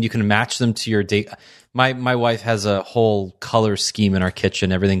super neat, and you can match them to your date. My wife has a whole color scheme in our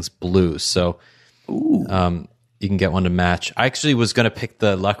kitchen. Everything's blue, so you can get one to match. I actually was going to pick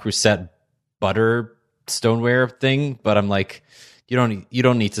the Le Creuset butter stoneware thing, but I'm like, you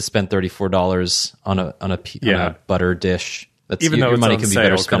don't need to spend $34 on a butter dish. That's, even though your money on can be sale,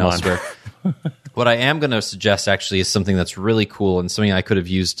 better spent come on. elsewhere. What I am going to suggest actually is something that's really cool and something I could have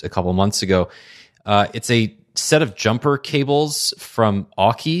used a couple months ago. It's a set of jumper cables from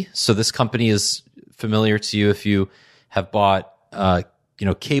Aukey. So this company is familiar to you if you have bought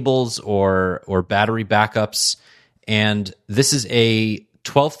cables or battery backups. And this is a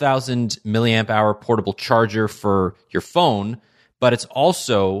 12,000 milliamp hour portable charger for your phone, but it's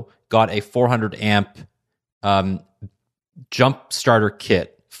also got a 400 amp jump starter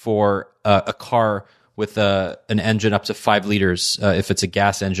kit for a car with an engine up to 5 liters if it's a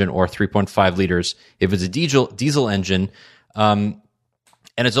gas engine, or 3.5 liters if it's a diesel engine. And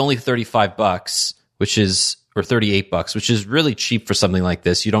it's only $35, or $38, which is really cheap for something like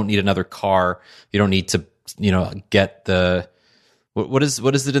this. You don't need another car. You don't need to, get the what is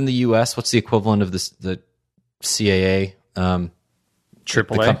it in the US? What's the equivalent of the CAA?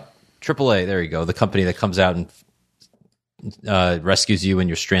 AAA. AAA. There you go. The company that comes out and rescues you when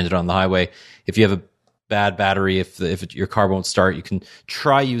you're stranded on the highway. If you have a bad battery, if your car won't start, you can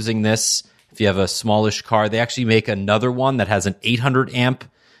try using this. If you have a smallish car, they actually make another one that has an 800 amp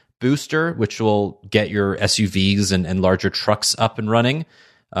booster, which will get your SUVs and larger trucks up and running.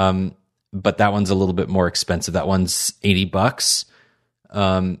 But that one's a little bit more expensive. That one's $80.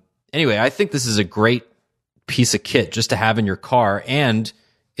 Anyway, I think this is a great piece of kit just to have in your car, and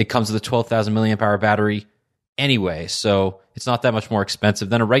it comes with a 12,000 milliamp hour battery anyway, so it's not that much more expensive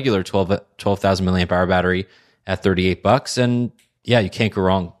than a regular 12,000 milliamp hour battery at $38. And yeah, you can't go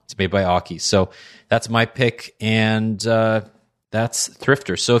wrong. It's made by Aukey. So that's my pick, and that's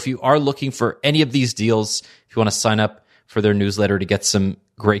Thrifter. So if you are looking for any of these deals, if you want to sign up for their newsletter to get some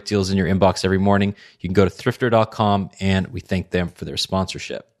great deals in your inbox every morning, you can go to thrifter.com, and we thank them for their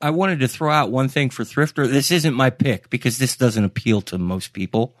sponsorship. I wanted to throw out one thing for Thrifter. This isn't my pick because this doesn't appeal to most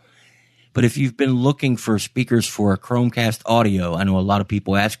people. But if you've been looking for speakers for a Chromecast audio, I know a lot of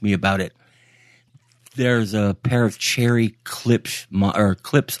people ask me about it. There's a pair of Cherry clips.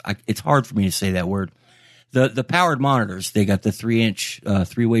 It's hard for me to say that word. The powered monitors, they got the 3-inch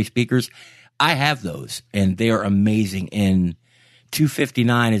three-way speakers. I have those, and they are amazing. And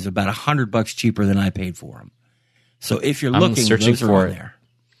 $259 is about $100 cheaper than I paid for them. So if you're looking, searching those are for on it. there.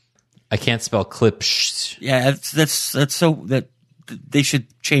 I can't spell clips. Yeah, that's so that they should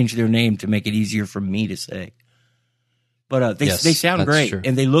change their name to make it easier for me to say. But they sound great, true.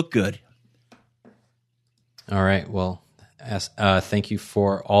 And they look good. All right. Well, thank you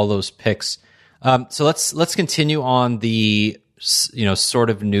for all those picks. So let's continue on the sort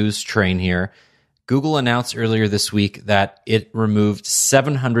of news train here. Google announced earlier this week that it removed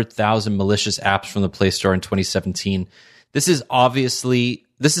 700,000 malicious apps from the Play Store in 2017. This is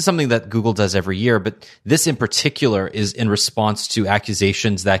something that Google does every year, but this in particular is in response to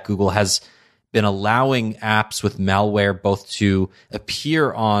accusations that Google has been allowing apps with malware both to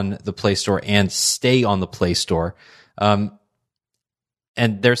appear on the Play Store and stay on the Play Store. And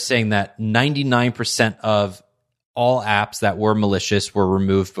they're saying that 99% of all apps that were malicious were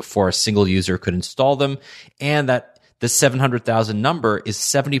removed before a single user could install them, and that the 700,000 number is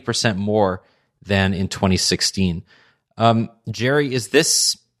 70% more than in 2016. Jerry, is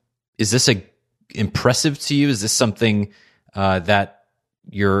this impressive to you? Is this something that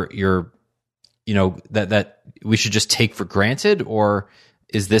that we should just take for granted, or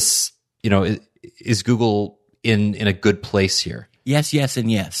is this is Google in a good place here? Yes, and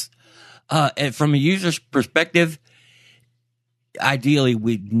yes. And from a user's perspective, ideally,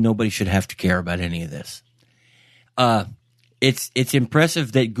 nobody should have to care about any of this. It's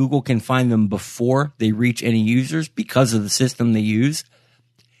impressive that Google can find them before they reach any users because of the system they use.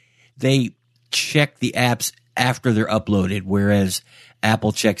 They check the apps after they're uploaded, whereas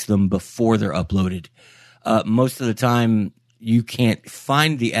Apple checks them before they're uploaded. Most of the time, you can't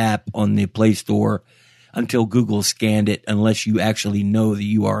find the app on the Play Store until Google scanned it, unless you actually know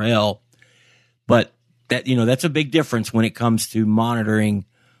the URL. But that's a big difference when it comes to monitoring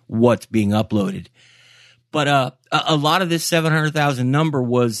what's being uploaded. But a lot of this 700,000 number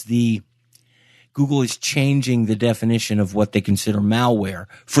was Google is changing the definition of what they consider malware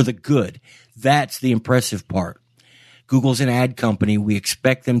for the good. That's the impressive part. Google's an ad company. We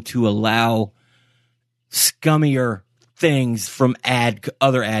expect them to allow scummier things from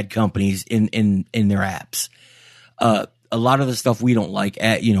other ad companies in their apps. A lot of the stuff we don't like,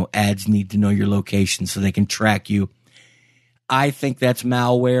 ads need to know your location so they can track you. I think that's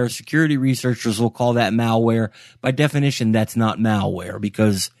malware. Security researchers will call that malware. By definition, that's not malware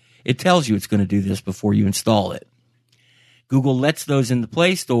because it tells you it's going to do this before you install it. Google lets those in the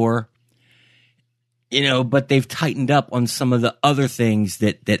Play Store, but they've tightened up on some of the other things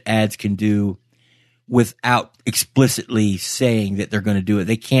that ads can do without explicitly saying that they're going to do it.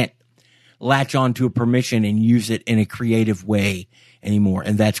 They can't latch onto a permission and use it in a creative way anymore,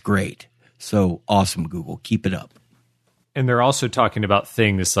 and that's great. So awesome, Google. Keep it up. And they're also talking about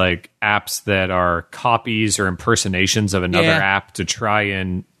things like apps that are copies or impersonations of another app to try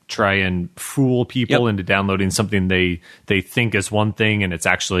and fool people into downloading something they think is one thing and it's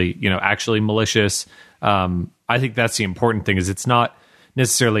actually malicious. I think that's the important thing is it's not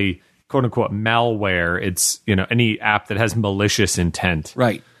necessarily quote unquote malware. It's any app that has malicious intent.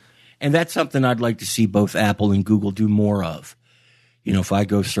 Right. And that's something I'd like to see both Apple and Google do more of. If I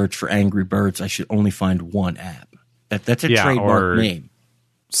go search for Angry Birds, I should only find one app. That's a trademark name.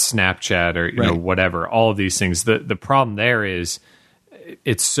 Snapchat or whatever. All of these things. The problem there is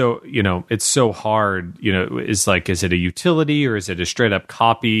it's so hard. Is it a utility or is it a straight up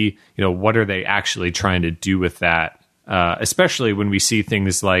copy? What are they actually trying to do with that? Especially when we see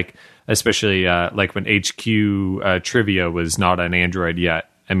things like when HQ Trivia was not on Android yet.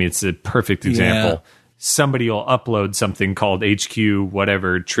 I mean, it's a perfect example. Yeah. Somebody will upload something called HQ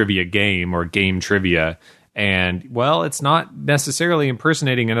whatever trivia game or game trivia. And, it's not necessarily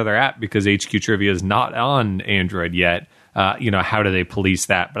impersonating another app because HQ Trivia is not on Android yet. How do they police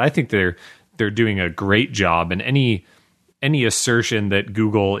that? But I think they're doing a great job. And any assertion that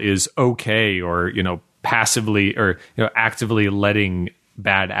Google is okay or, passively or, actively letting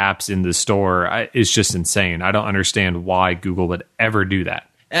bad apps in the store is just insane. I don't understand why Google would ever do that.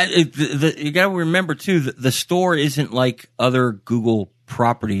 You got to remember, too, the store isn't like other Google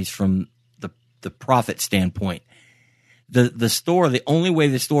properties from the profit standpoint. The store, the only way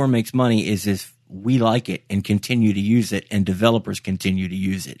the store makes money is if we like it and continue to use it and developers continue to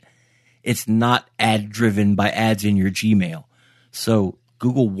use it. It's not ad driven by ads in your Gmail. So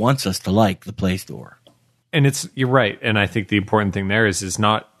Google wants us to like the Play Store. And you're right. And I think the important thing there is it's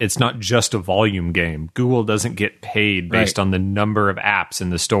not just a volume game. Google doesn't get paid based on the number of apps in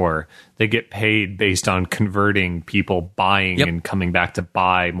the store. They get paid based on converting people buying and coming back to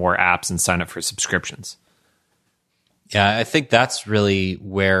buy more apps and sign up for subscriptions. Yeah, I think that's really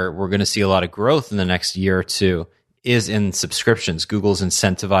where we're going to see a lot of growth in the next year or two is in subscriptions. Google's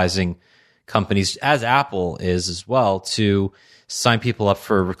incentivizing companies, as Apple is as well, to sign people up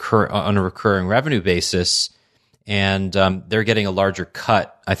for on a recurring revenue basis, and they're getting a larger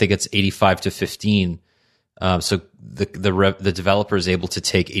cut. I think it's 85 to 15. So the developer is able to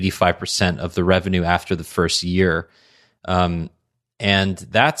take 85% of the revenue after the first year, and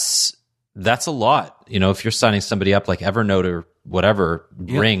that's a lot. If you're signing somebody up like Evernote or whatever,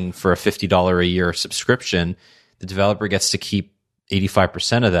 Ring for a $50 a year subscription, the developer gets to keep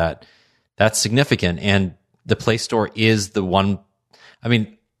 85% of that. That's significant, and the Play Store is the one. I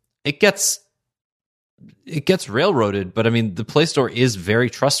mean, it gets railroaded, but I mean, the Play Store is very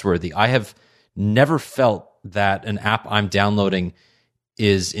trustworthy. I have never felt that an app I'm downloading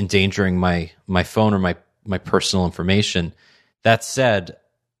is endangering my phone or my personal information. That said,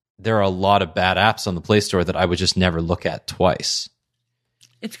 there are a lot of bad apps on the Play Store that I would just never look at twice.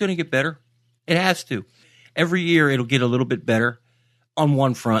 It's going to get better. It has to. Every year it'll get a little bit better on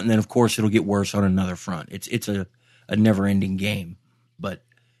one front, and then of course it'll get worse on another front. It's a never-ending game. But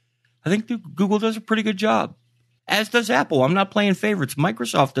I think Google does a pretty good job, as does Apple. I'm not playing favorites.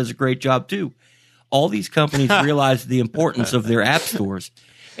 Microsoft does a great job too. All these companies realize the importance of their app stores.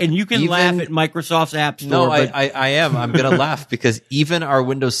 And you can laugh at Microsoft's app store. No, I am. I'm going to laugh because even our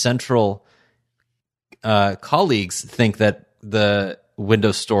Windows Central colleagues think that the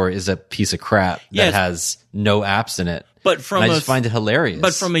Windows Store is a piece of crap that has no apps in it. But I just find it hilarious.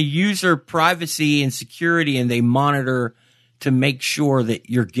 But from a user privacy and security, and they monitor to make sure that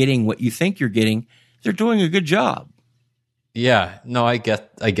you're getting what you think you're getting, they're doing a good job. Yeah, no, I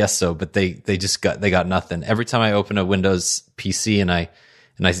guess so. But they got nothing. Every time I open a Windows PC and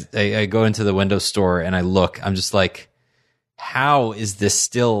I go into the Windows Store and I look, I'm just like, how is this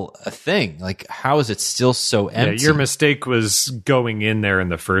still a thing? Like, how is it still so empty? Yeah, your mistake was going in there in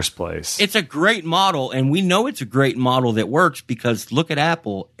the first place. It's a great model, and we know it's a great model that works because look at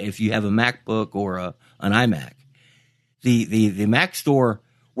Apple. If you have a MacBook or an iMac, the Mac Store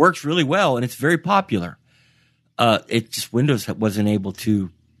works really well, and it's very popular. It just Windows wasn't able to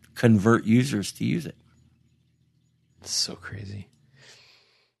convert users to use it. It's so crazy.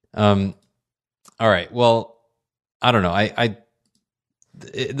 All right. Well, I don't know.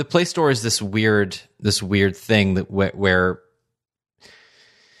 The Play Store is this weird thing that where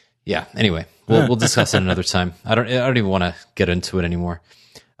yeah. Anyway, we'll discuss it another time. I don't even want to get into it anymore.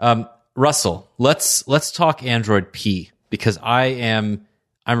 Russell, let's talk Android P, because I'm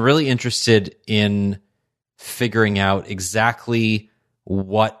really interested in figuring out exactly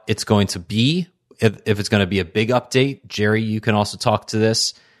what it's going to be, if it's going to be a big update. Jerry, you can also talk to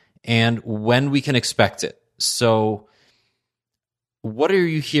this, and when we can expect it. So, what are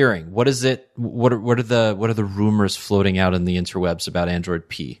you hearing? What is it? What are the rumors floating out in the interwebs about Android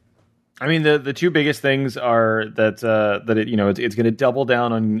P? I mean, the two biggest things are that it's going to double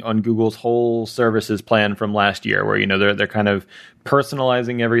down on Google's whole services plan from last year, where they're kind of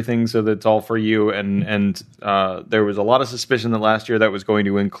personalizing everything so that it's all for you, and there was a lot of suspicion that last year that was going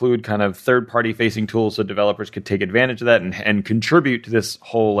to include kind of third-party facing tools so developers could take advantage of that and contribute to this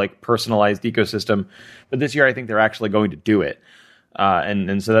whole like personalized ecosystem. But this year, I think they're actually going to do it,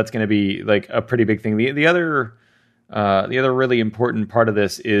 and so that's going to be like a pretty big thing. The other really important part of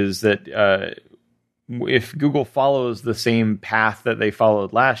this is that if Google follows the same path that they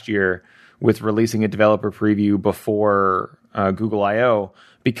followed last year with releasing a developer preview before Google I/O,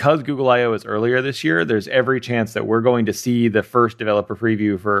 because Google I/O is earlier this year, there's every chance that we're going to see the first developer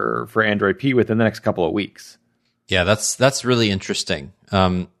preview for Android P within the next couple of weeks. Yeah, that's really interesting.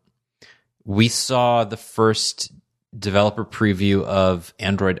 We saw the first developer preview of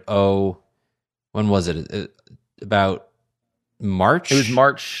Android O. When was it? About March? It was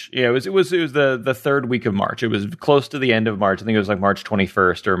March. Yeah, it was the third week of March. It was close to the end of March. I think it was like March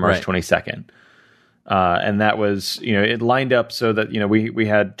 21st or March 22nd. And that was, it lined up so that, we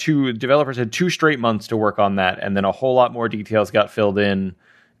had developers had 2 straight months to work on that. And then a whole lot more details got filled in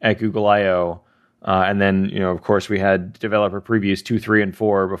at Google I/O. And then, of course, we had developer previews 2, 3, and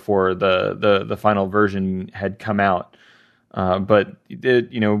 4 before the final version had come out. But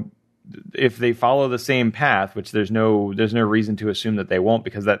if they follow the same path, which there's no reason to assume that they won't,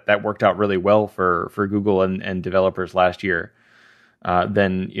 because that worked out really well for Google and developers last year.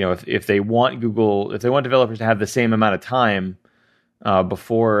 Then if they want developers to have the same amount of time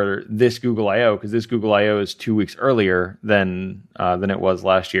before this Google I/O, because this Google I/O is 2 weeks earlier than it was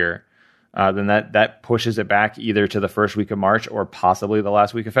last year, then that pushes it back either to the first week of March or possibly the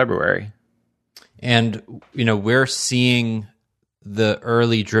last week of February. And we're seeing the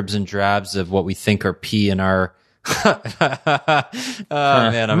early dribs and drabs of what we think are P in our oh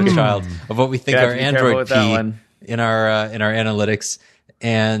man, I'm a child of what we think are Android P in our analytics,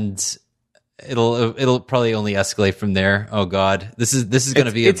 and it'll probably only escalate from there. Oh God, this is going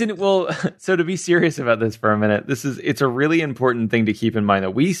to be so to be serious about this for a minute, it's a really important thing to keep in mind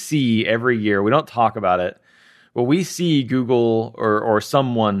that we see every year. We don't talk about it, but we see Google or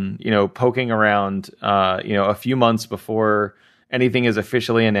someone poking around a few months before anything is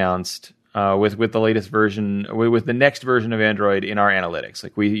officially announced with the latest version, with the next version of Android in our analytics.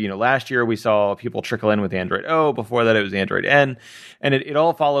 Like last year we saw people trickle in with Android O. Before that it was Android N, and it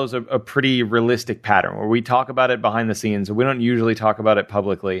all follows a pretty realistic pattern where we talk about it behind the scenes. We don't usually talk about it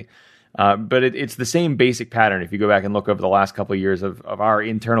publicly, but it's the same basic pattern. If you go back and look over the last couple of years of our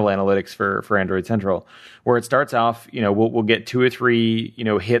internal analytics for Android Central, where it starts off, we'll get 2 or 3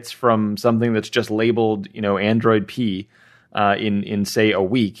 hits from something that's just labeled Android P. In say a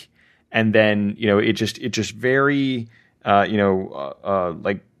week, and then it just very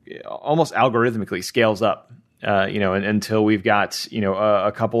like almost algorithmically scales up until we've got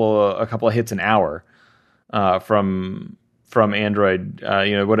a couple of hits an hour from Android,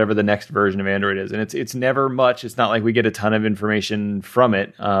 whatever the next version of Android is, and it's never much. It's not like we get a ton of information from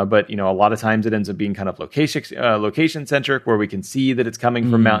it, but a lot of times it ends up being kind of location centric, where we can see that it's coming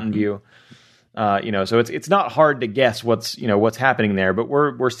from Mountain View. So it's not hard to guess what's happening there, but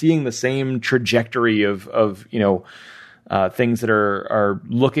we're seeing the same trajectory of things that are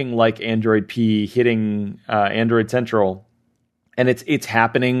looking like Android P hitting Android Central, and it's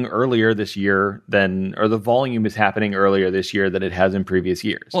happening earlier this year or the volume is happening earlier this year than it has in previous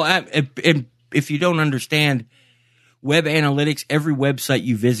years. Well, and if you don't understand web analytics, every website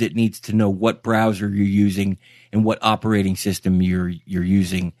you visit needs to know what browser you're using and what operating system you're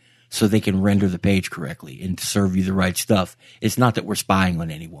using, so they can render the page correctly and serve you the right stuff. It's not that we're spying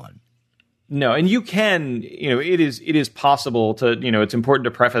on anyone. No, and you can, it is possible to, it's important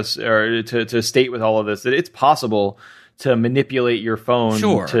to preface or to state with all of this that it's possible to manipulate your phone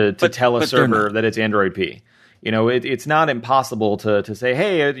to tell a server that it's Android P. it's not impossible to say,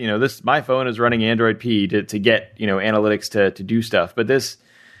 hey, my phone is running Android P to get analytics to do stuff. But this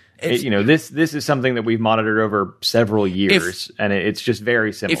is something that we've monitored over several years, and it's just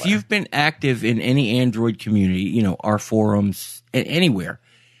very similar. If you've been active in any Android community, our forums, anywhere,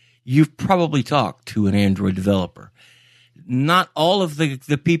 you've probably talked to an Android developer. Not all of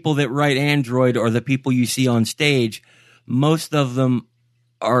the people that write Android are the people you see on stage. Most of them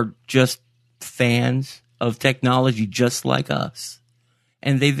are just fans of technology just like us,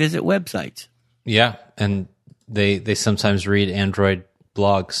 and they visit websites. Yeah, and they sometimes read Android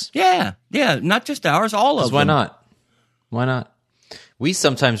blogs. Yeah, not just ours, all of them. Why not? We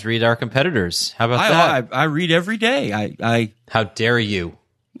sometimes read our competitors. How about that? I read every day. I How dare you?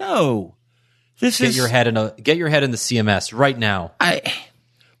 No. Get your head in the CMS right now.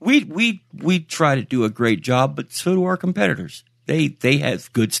 We try to do a great job, but so do our competitors. They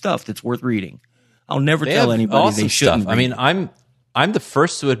have good stuff that's worth reading. I'll never tell anybody awesome they shouldn't. Stuff. I mean, I'm the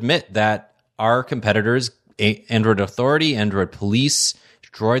first to admit that our competitors, Android Authority, Android Police,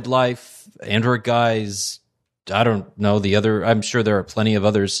 Droid Life, Android Guys, I don't know the other. I'm sure there are plenty of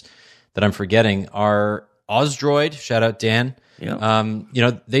others that I'm forgetting. Are Ozdroid? Shout out Dan.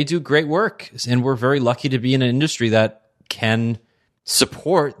 Yeah. They do great work, and we're very lucky to be in an industry that can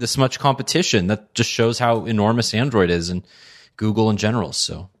support this much competition. That just shows how enormous Android is and Google in general.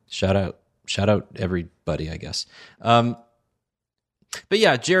 So shout out everybody, I guess. But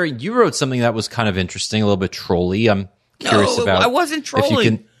yeah, Jerry, you wrote something that was kind of interesting, a little bit trolly. I'm curious about. I wasn't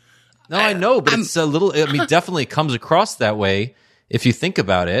trolling. I know, but it's a little. I mean, definitely comes across that way if you think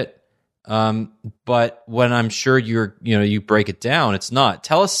about it. But when I'm sure you break it down, it's not.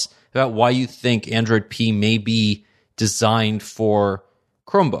 Tell us about why you think Android P may be designed for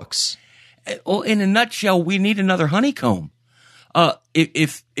Chromebooks. Well, in a nutshell, we need another honeycomb.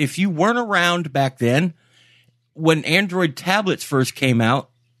 If you weren't around back then, when Android tablets first came out,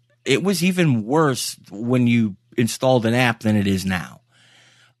 it was even worse when you installed an app than it is now.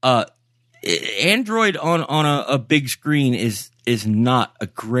 Android on a big screen is not a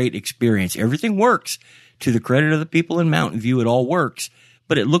great experience. Everything works. To the credit of the people in Mountain View, it all works,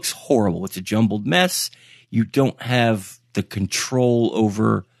 but it looks horrible. It's a jumbled mess. You don't have the control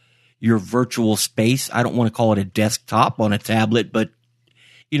over your virtual space. I don't want to call it a desktop on a tablet, but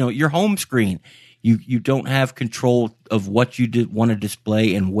your home screen. You don't have control of what you want to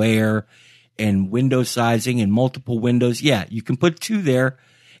display and where, and window sizing and multiple windows. Yeah, you can put 2 there,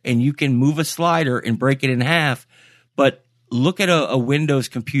 and you can move a slider and break it in half. But look at a Windows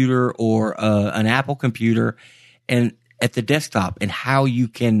computer or an Apple computer, and at the desktop, and how you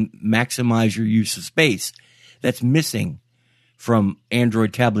can maximize your use of space. That's missing from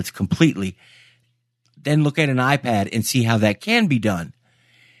Android tablets completely. Then look at an iPad and see how that can be done.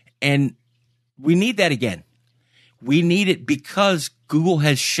 And we need that again. We need it because Google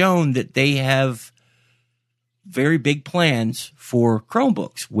has shown that they have very big plans for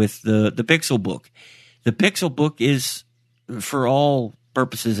Chromebooks with the Pixel Book. The Pixel Book is, for all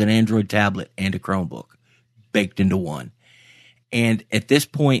purposes, an Android tablet and a Chromebook baked into one. And at this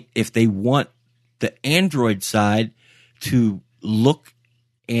point, if they want the Android side to look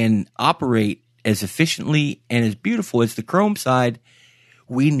and operate as efficiently and as beautiful as the Chrome side,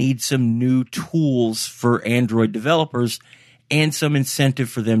 we need some new tools for Android developers and some incentive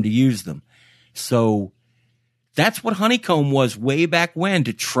for them to use them. So that's what Honeycomb was way back when,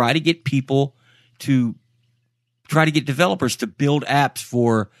 to try to get developers to build apps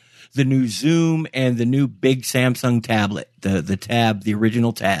for the new Zoom and the new big Samsung tablet, the Tab, the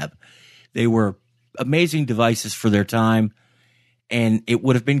original Tab. They were amazing devices for their time, and it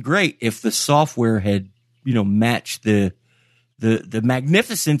would have been great if the software had, matched the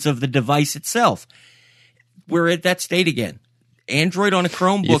magnificence of the device itself. We're at that state again. Android on a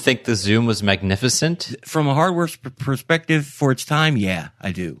Chromebook. You think the Zoom was magnificent? From a hardware perspective for its time, yeah,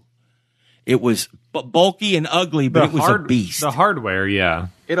 I do. It was bulky and ugly, but it was a beast. The hardware, yeah.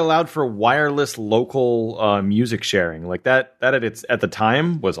 It allowed for wireless local music sharing. Like that at the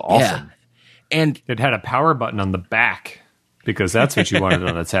time was awesome. Yeah. And it had a power button on the back because that's what you wanted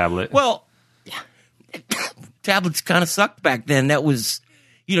on a tablet. Well, tablets kind of sucked back then. That was,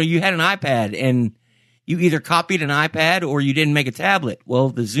 you had an iPad and you either copied an iPad or you didn't make a tablet. Well,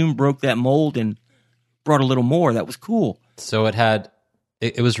 the Zoom broke that mold and brought a little more. That was cool. So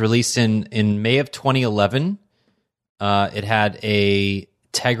it was released in May of 2011. It had a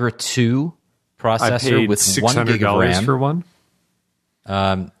Tegra 2 processor with $1 gig of RAM. For one.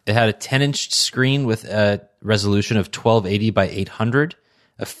 It had a 10-inch screen with a resolution of 1280 by 800,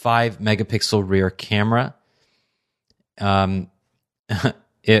 a 5-megapixel rear camera.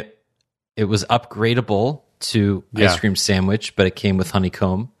 It was upgradable to ice cream sandwich, but it came with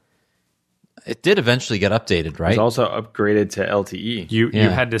honeycomb. It did eventually get updated, right? It's also upgraded to LTE. You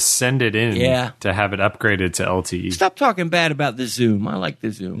had to send it in to have it upgraded to LTE. Stop talking bad about the Zoom. I like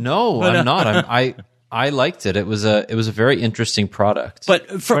the Zoom. No, I'm not. I liked it. It was a very interesting product. But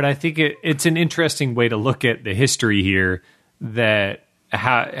I think it's an interesting way to look at the history here. That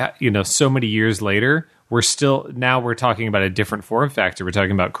so many years later, we're talking about a different form factor. We're talking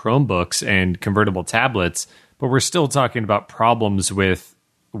about Chromebooks and convertible tablets, but we're still talking about problems with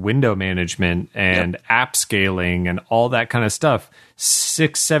window management and app scaling and all that kind of stuff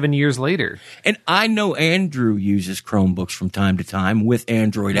 6-7 years later. And I know Andrew uses Chromebooks from time to time with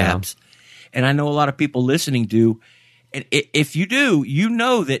Android apps. And I know a lot of people listening do. And if you do, you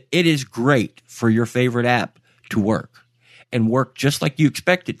know that it is great for your favorite app to work and work just like you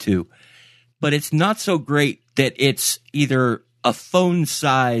expect it to. But it's not so great that it's either a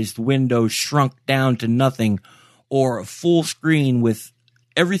phone-sized window shrunk down to nothing or a full screen with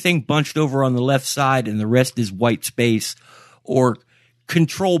everything bunched over on the left side and the rest is white space, or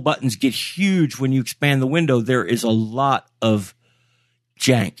control buttons get huge when you expand the window. There is a lot of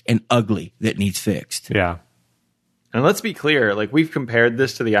jank and ugly that needs fixed. Yeah. And let's be clear, like, we've compared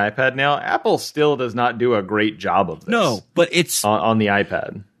this to the iPad now. Apple still does not do a great job of this. No, but it's on the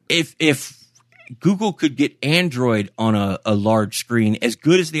iPad. If Google could get Android on a large screen as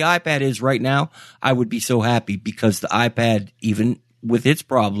good as the iPad is right now, I would be so happy, because the iPad, even with its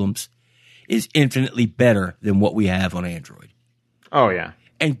problems, is infinitely better than what we have on Android. Oh, yeah.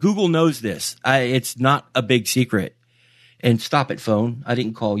 And Google knows this. It's not a big secret. And stop it, phone. I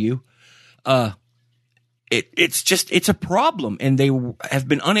didn't call you. It's a problem, and they have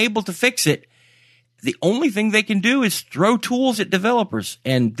been unable to fix it. The only thing they can do is throw tools at developers,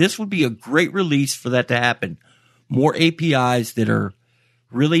 and this would be a great release for that to happen. More APIs that are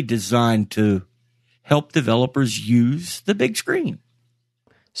really designed to help developers use the big screen.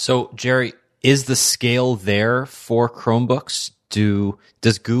 So, Jerry, is the scale there for Chromebooks?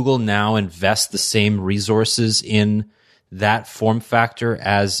 Does Google now invest the same resources in that form factor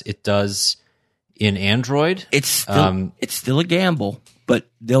as it does in Android? It's still a gamble, but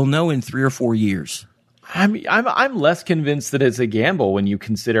they'll know in 3 or 4 years. I'm less convinced that it's a gamble when you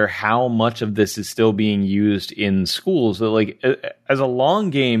consider how much of this is still being used in schools. So, like, as a long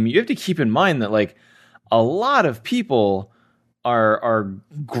game, you have to keep in mind that, like, a lot of people are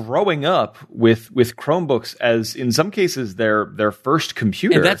growing up with Chromebooks as, in some cases, their first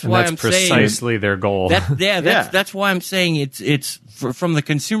computer. And that's why I'm precisely their goal. That's why I'm saying it's from the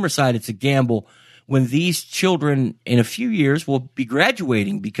consumer side, it's a gamble when these children in a few years will be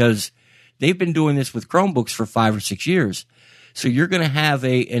graduating, because they've been doing this with Chromebooks for 5 or 6 years. So you're going to have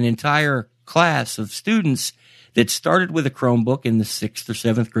an entire class of students that started with a Chromebook in the 6th or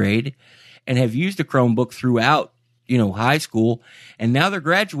 7th grade and have used a Chromebook throughout, high school. And now they're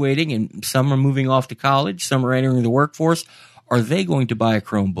graduating, and some are moving off to college, some are entering the workforce. Are they going to buy a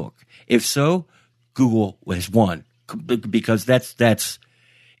Chromebook? If so, Google has won, because that's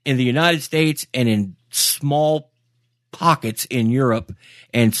in the United States and in small pockets in Europe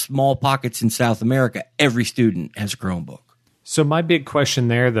and small pockets in South America, every student has a Chromebook. So my big question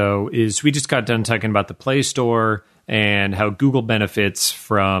there, though, is we just got done talking about the Play Store and how Google benefits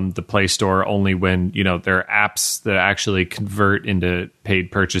from the Play Store only when, there are apps that actually convert into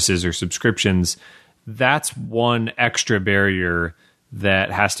paid purchases or subscriptions. That's one extra barrier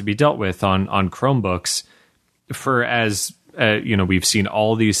that has to be dealt with on Chromebooks. We've seen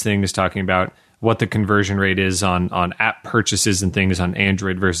all these things talking about what the conversion rate is on app purchases and things on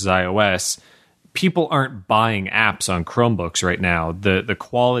Android versus iOS. People aren't buying apps on Chromebooks right now. The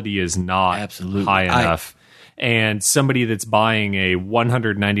quality is not absolutely high enough. And somebody that's buying a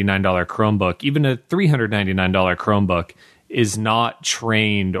 $199 Chromebook, even a $399 Chromebook, is not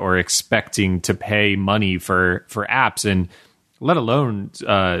trained or expecting to pay money for apps, and let alone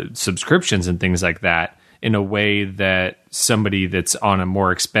subscriptions and things like that, in a way that somebody that's on a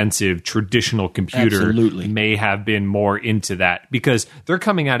more expensive traditional computer absolutely may have been more into that, because they're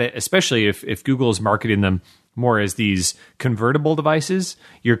coming at it, especially if Google is marketing them more as these convertible devices.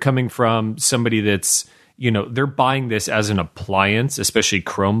 You're coming from somebody that's, they're buying this as an appliance, especially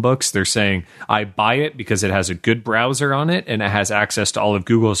Chromebooks. They're saying, I buy it because it has a good browser on it and it has access to all of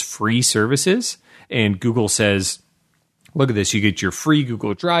Google's free services. And Google says, look at this, you get your free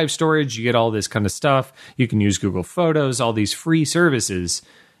Google Drive storage, you get all this kind of stuff. You can use Google Photos, all these free services.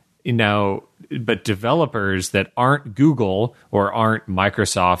 But developers that aren't Google or aren't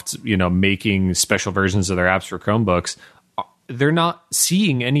Microsoft, making special versions of their apps for Chromebooks, they're not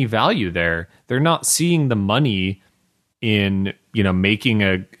seeing any value there. They're not seeing the money in making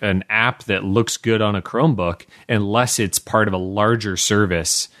an app that looks good on a Chromebook unless it's part of a larger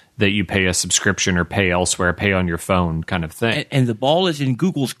service that you pay a subscription or pay elsewhere, pay on your phone kind of thing. And the ball is in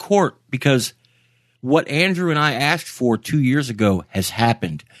Google's court, because what Andrew and I asked for 2 years ago has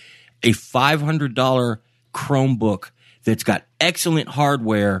happened. A $500 Chromebook that's got excellent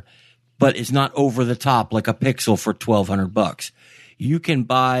hardware, but is not over the top like a Pixel for $1,200. You can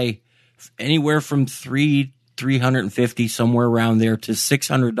buy anywhere from $350, somewhere around there, to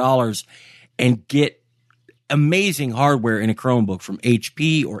 $600 and get amazing hardware in a Chromebook from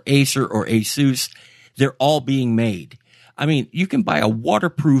HP or Acer or Asus. They're all being made. I mean, you can buy a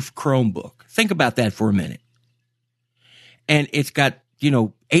waterproof Chromebook. Think about that for a minute. And it's got,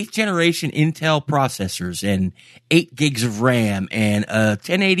 8th generation Intel processors and 8 gigs of RAM and a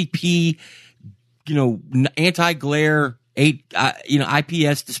 1080p, anti-glare,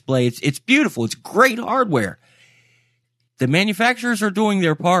 IPS display. It's beautiful. It's great hardware. The manufacturers are doing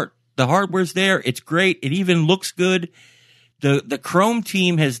their part. The hardware's there. It's great. It even looks good. The Chrome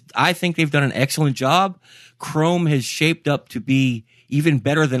team I think they've done an excellent job. Chrome has shaped up to be even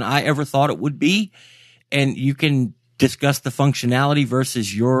better than I ever thought it would be. And you can discuss the functionality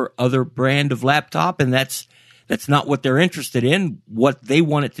versus your other brand of laptop, and that's not what they're interested in. What they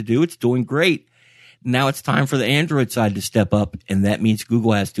want it to do, it's doing great. Now it's time for the Android side to step up, and that means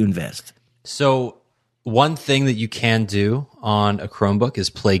Google has to invest. So one thing that you can do on a Chromebook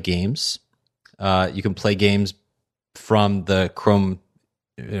is play games. You can play games from the Chrome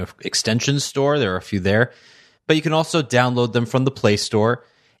extension store. There are a few there. But you can also download them from the Play Store.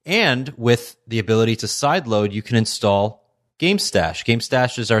 And with the ability to sideload, you can install GameStash.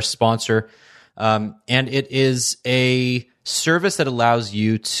 GameStash is our sponsor. And it is a service that allows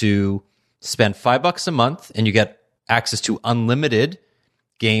you to spend $5 a month and you get access to unlimited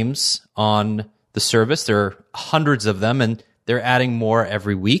games on the service. There are hundreds of them, and they're adding more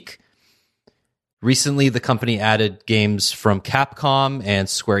every week. Recently, the company added games from Capcom and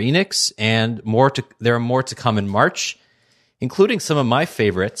Square Enix, and there are more to come in March, including some of my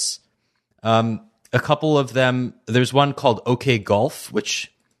favorites. A couple of them, there's one called OK Golf,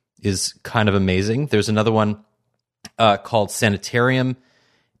 which is kind of amazing. There's another one called Sanitarium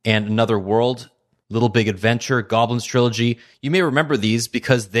and Another World, Little Big Adventure, Goblins Trilogy. You may remember these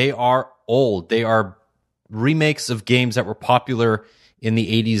because they are old. They are remakes of games that were popular in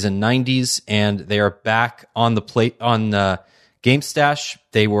the 80s and 90s, and they are back on the GameStash.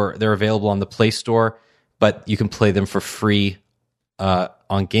 They're available on the Play Store, but you can play them for free on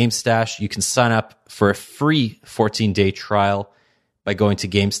GameStash. You can sign up for a free 14-day trial by going to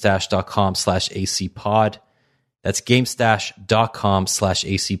GameStash.com/ACPod. That's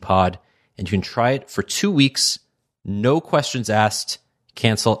GameStash.com/ACPod, and you can try it for 2 weeks, no questions asked,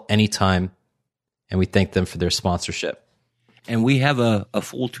 cancel anytime, and we thank them for their sponsorship. And we have a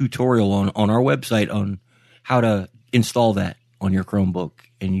full tutorial on our website on how to install that on your Chromebook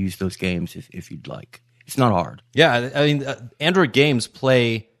and use those games if you'd like. It's not hard. Yeah, I mean, Android games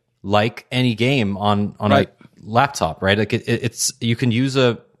play like any game on right. A laptop, right? Like it's you can use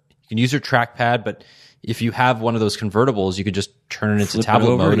your trackpad, but if you have one of those convertibles, you could just turn it into Flip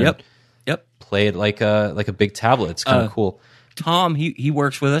tablet mode. Yep. Play it like a big tablet. It's kind of cool. Tom, he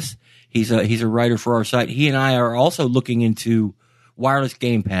works with us. He's a writer for our site. He and I are also looking into wireless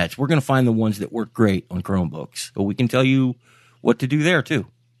gamepads. We're going to find the ones that work great on Chromebooks, so we can tell you what to do there too.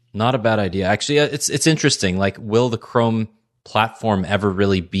 Not a bad idea, actually. It's interesting. Like, will the Chrome platform ever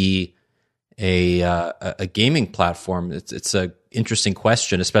really be a gaming platform? It's a interesting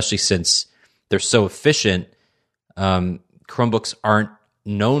question, especially since they're so efficient. Chromebooks aren't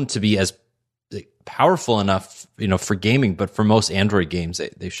known to be as powerful enough, for gaming, but for most Android games,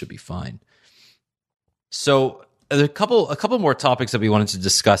 they should be fine. So, a couple more topics that we wanted to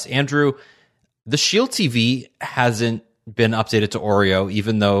discuss. Andrew, the Shield TV hasn't been updated to Oreo,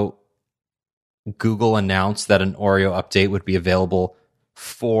 even though Google announced that an Oreo update would be available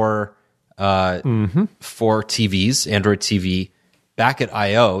for TVs, Android TV. Back at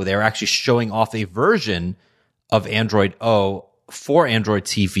I/O, they were actually showing off a version of Android O for Android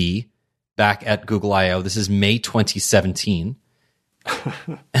TV back at Google I/O. This is May 2017.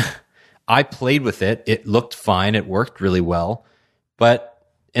 I played with it. It looked fine. It worked really well. But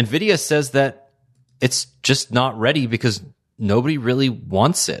NVIDIA says that it's just not ready because nobody really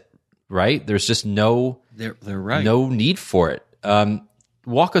wants it, right? There's just they're right. No need for it.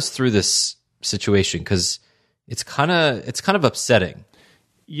 Walk us through this situation, because it's kind of upsetting.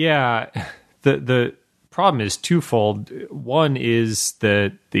 Yeah, the problem is twofold. One is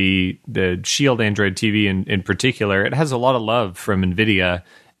that the Shield Android TV in particular, it has a lot of love from NVIDIA,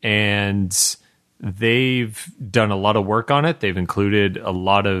 and they've done a lot of work on it. They've included a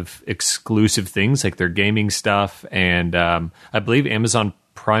lot of exclusive things like their gaming stuff. And I believe Amazon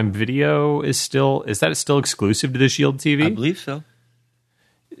Prime Video is still exclusive to the Shield TV? I believe so.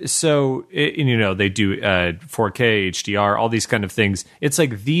 So, they do 4K, HDR, all these kind of things. It's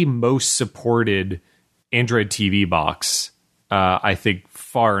like the most supported Android TV box, I think,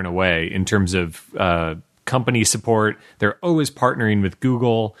 far and away in terms of company support. They're always partnering with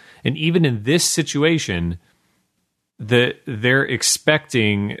Google. And even in this situation, they're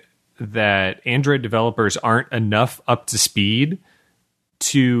expecting that Android developers aren't enough up to speed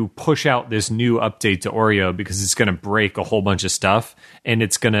to push out this new update to Oreo because it's going to break a whole bunch of stuff. And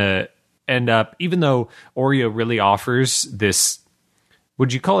it's going to end up, even though Oreo really offers this,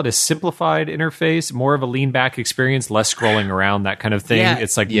 would you call it a simplified interface, more of a lean back experience, less scrolling around, that kind of thing? Yeah.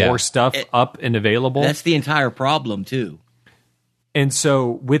 It's like more stuff up and available. That's the entire problem, too. And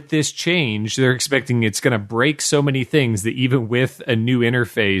so with this change, they're expecting it's going to break so many things that even with a new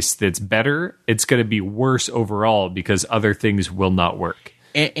interface that's better, it's going to be worse overall because other things will not work.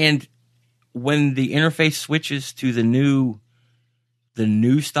 And when the interface switches to the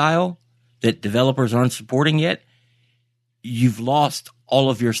new style that developers aren't supporting yet, you've lost all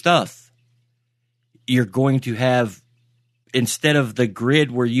of your stuff. You're going to have, instead of the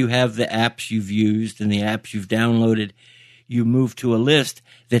grid where you have the apps you've used and the apps you've downloaded, you move to a list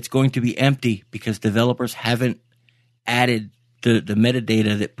that's going to be empty because developers haven't added the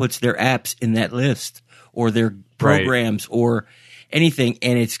metadata that puts their apps in that list or their programs or anything.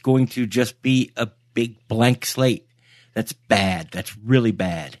 And it's going to just be a big blank slate. That's bad. That's really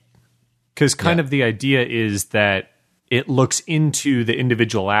bad. Because kind of the idea is that it looks into the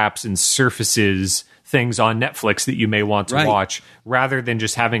individual apps and surfaces things on Netflix that you may want to watch, rather than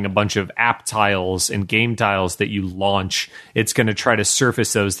just having a bunch of app tiles and game tiles that you launch. It's going to try to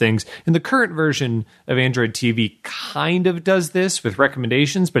surface those things. And the current version of Android TV kind of does this with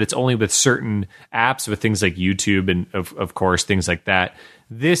recommendations, but it's only with certain apps, with things like YouTube and, of course, things like that.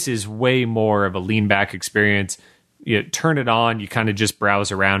 This is way more of a lean back experience. You turn it on, you kind of just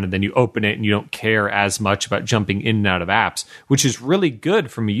browse around, and then you open it and you don't care as much about jumping in and out of apps, which is really good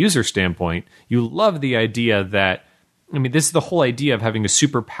from a user standpoint. You love the idea that, this is the whole idea of having a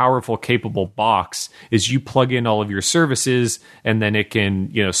super powerful, capable box, is you plug in all of your services and then it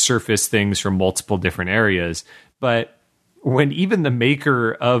can, surface things from multiple different areas. But when even the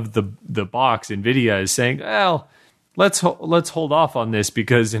maker of the box, NVIDIA, is saying, well, let's hold off on this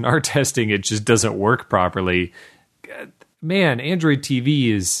because in our testing it just doesn't work properly. Man, Android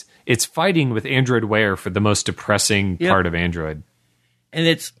TV it's fighting with Android Wear for the most depressing part of Android. And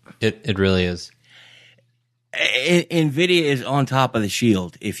it really is. NVIDIA is on top of the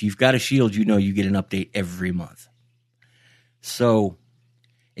Shield. If you've got a Shield, you get an update every month. So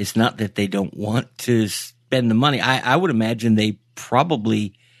it's not that they don't want to spend the money. I would imagine they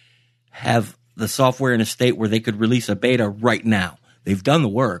probably have the software in a state where they could release a beta right now. They've done the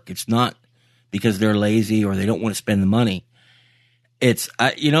work. It's not because they're lazy or they don't want to spend the money. It's,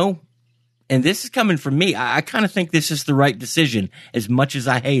 and this is coming from me. I kind of think this is the right decision as much as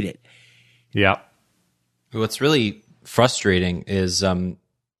I hate it. Yeah. What's really frustrating is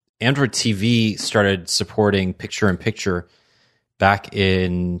Android TV started supporting picture-in-picture back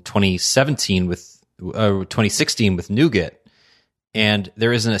in 2016 with Nougat. And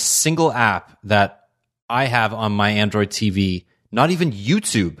there isn't a single app that I have on my Android TV, not even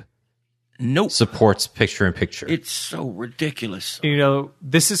YouTube, supports picture-in-picture. It's so ridiculous.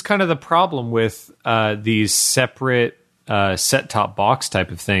 This is kind of the problem with these separate set-top box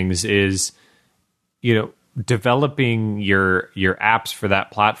type of things is, developing your apps for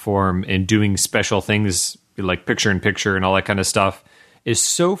that platform and doing special things like picture-in-picture and all that kind of stuff is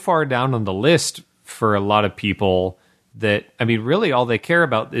so far down on the list for a lot of people that, really all they care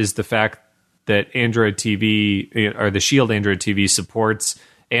about is the fact that Android TV or the Shield Android TV supports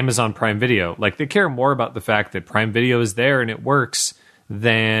Amazon Prime Video. Like, they care more about the fact that Prime Video is there and it works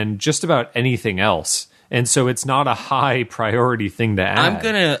than just about anything else. And so it's not a high priority thing to add. I'm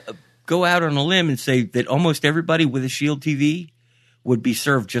going to go out on a limb and say that almost everybody with a Shield TV would be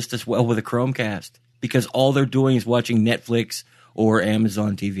served just as well with a Chromecast because all they're doing is watching Netflix or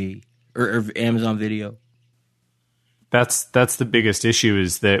Amazon TV or Amazon Video. That's the biggest issue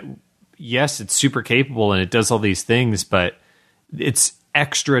is that, yes, it's super capable and it does all these things, but it's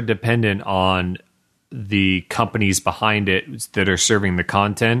extra dependent on the companies behind it that are serving the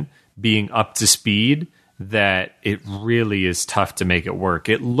content being up to speed, that it really is tough to make it work.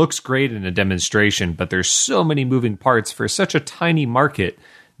 It looks great in a demonstration, but there's so many moving parts for such a tiny market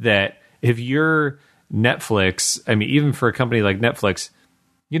that if you're Netflix, even for a company like Netflix,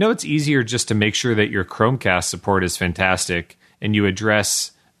 You know, it's easier just to make sure that your Chromecast support is fantastic and you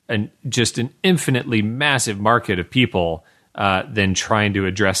address just an infinitely massive market of people than trying to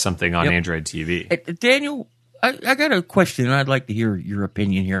address something on Android TV. Daniel, I got a question, and I'd like to hear your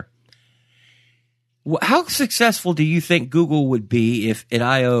opinion here. How successful do you think Google would be if at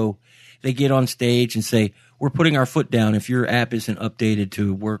I/O they get on stage and say, we're putting our foot down if your app isn't updated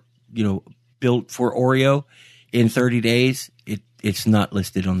to work, built for Oreo in 30 days? It's not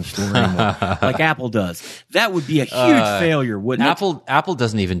listed on the store anymore, like Apple does. That would be a huge failure, wouldn't it? Apple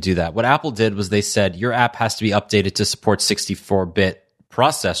doesn't even do that. What Apple did was they said your app has to be updated to support 64-bit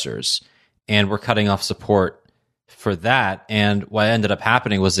processors, and we're cutting off support for that. And what ended up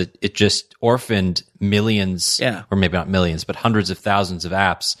happening was it just orphaned millions, or maybe not millions, but hundreds of thousands of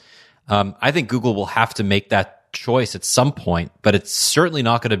apps. I think Google will have to make that choice at some point, but it's certainly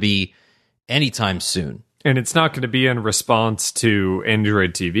not going to be anytime soon. And it's not going to be in response to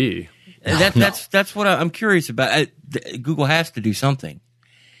Android TV. That's what I'm curious about. Google has to do something,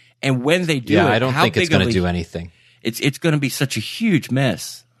 and when they do, I don't think it's going to do anything. It's going to be such a huge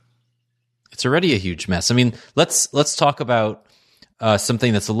mess. It's already a huge mess. I mean, let's talk about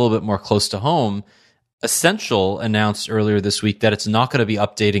something that's a little bit more close to home. Essential announced earlier this week that it's not going to be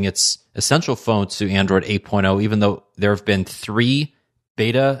updating its Essential phone to Android 8.0, even though there have been 3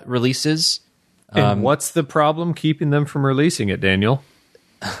 beta releases. And what's the problem keeping them from releasing it, Daniel?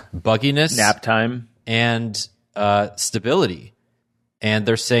 Bugginess, nap time, and stability. And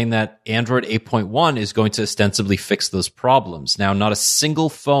they're saying that Android 8.1 is going to ostensibly fix those problems. Now, not a single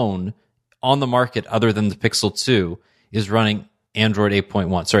phone on the market other than the Pixel 2 is running Android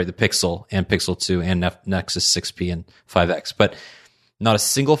 8.1. Sorry, the Pixel and Pixel 2 and Nexus 6P and 5X. But not a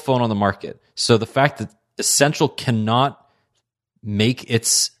single phone on the market. So the fact that Essential cannot make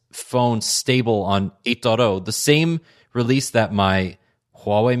its phone stable on 8.0, the same release that my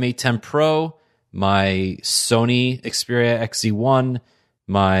Huawei Mate 10 Pro, my Sony Xperia XZ1,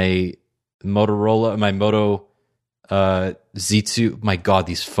 my Motorola, my Moto Z2, my God,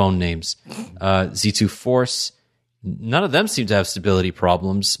 these phone names, Z2 Force, none of them seem to have stability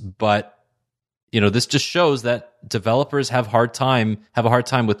problems, but this just shows that developers have a hard time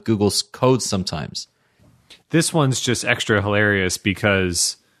with Google's code sometimes. This one's just extra hilarious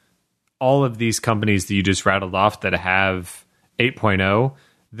because all of these companies that you just rattled off that have 8.0,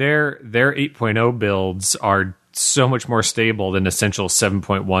 their 8.0 builds are so much more stable than Essential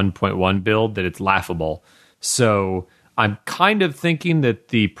 7.1.1 build that it's laughable. So I'm kind of thinking that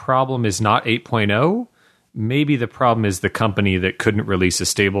the problem is not 8.0. Maybe the problem is the company that couldn't release a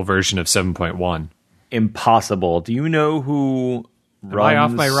stable version of 7.1. Impossible. Do you know who runs... Am I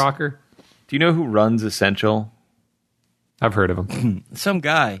off my rocker? Do you know who runs Essential? I've heard of him. Some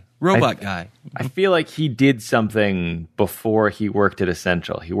guy. Robot guy. I feel like he did something before he worked at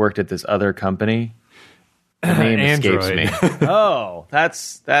Essential. He worked at this other company. The name escapes me. Oh,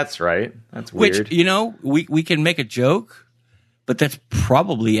 that's right. That's weird. Which, we can make a joke, but that's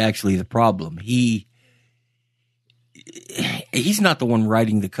probably actually the problem. He's not the one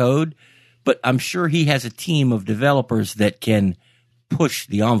writing the code, but I'm sure he has a team of developers that can push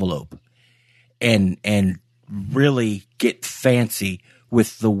the envelope and really get fancy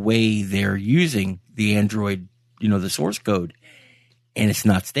with the way they're using the Android, the source code, and it's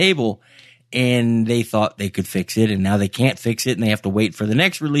not stable. And they thought they could fix it, and now they can't fix it, and they have to wait for the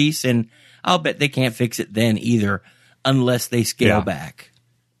next release. And I'll bet they can't fix it then either, unless they scale back.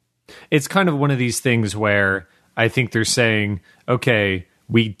 It's kind of one of these things where I think they're saying, okay,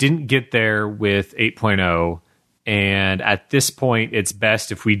 we didn't get there with 8.0, and at this point, it's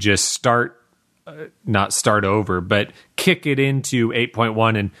best if we just not start over, but kick it into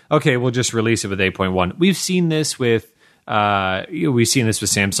 8.1 and okay, we'll just release it with 8.1. We've seen this with Samsung,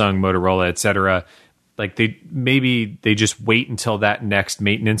 Motorola, etc. Like they just wait until that next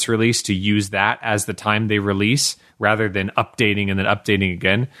maintenance release to use that as the time they release rather than updating and then updating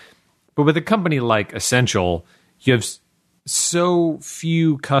again. But with a company like Essential, you have so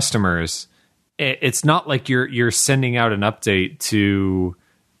few customers. It's not like you're sending out an update to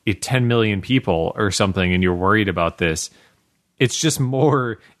 10 million people or something and you're worried about this. It's just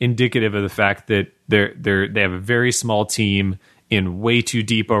more indicative of the fact that they have a very small team in way too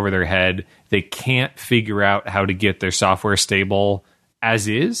deep over their head. They can't figure out how to get their software stable as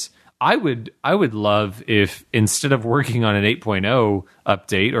is. I would love if instead of working on an 8.0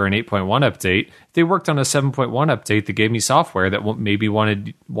 update or an 8.1 update, they worked on a 7.1 update that gave me software that maybe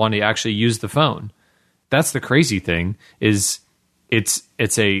want to actually use the phone. That's the crazy thing is it's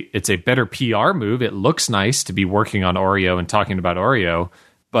a better PR move. It looks nice to be working on Oreo and talking about Oreo,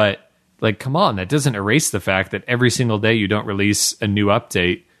 but like, come on, that doesn't erase the fact that every single day you don't release a new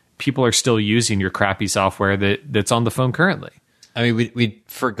update, people are still using your crappy software that's on the phone currently. I mean, we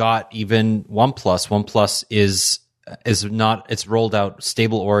forgot even OnePlus. OnePlus is not. It's rolled out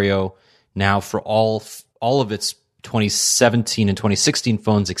stable Oreo now for all of its 2017 and 2016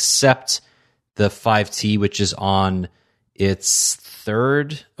 phones, except the 5T, which is on its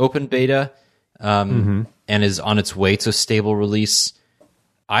third open beta, and is on its way to stable release.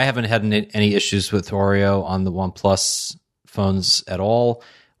 I haven't had any issues with Oreo on the OnePlus phones at all.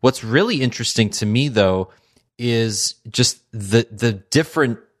 What's really interesting to me, though, is just the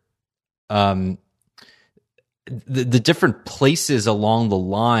different the different places along the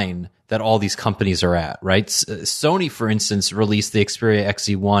line that all these companies are at, right? Sony, for instance, released the Xperia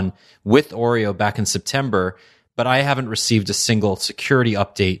XE1 with Oreo back in September, but I haven't received a single security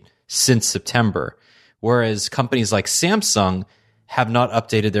update since September. Whereas companies like Samsung have not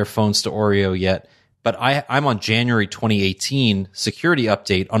updated their phones to Oreo yet, but I'm on January 2018 security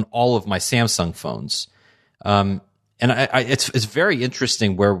update on all of my Samsung phones. And it's very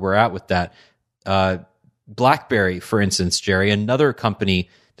interesting where we're at with that. BlackBerry, for instance, Jerry, another company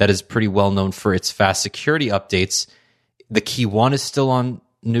that is pretty well known for its fast security updates. The Key 1 is still on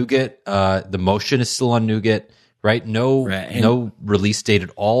Nougat. The Motion is still on Nougat, right? No release date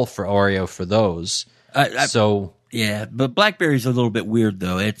at all for Oreo for those. Yeah, but BlackBerry's a little bit weird,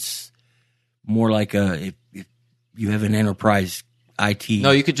 though. It's more like if you have an enterprise IT.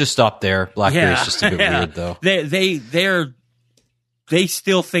 No, you could just stop there. BlackBerry's just a bit weird, though. They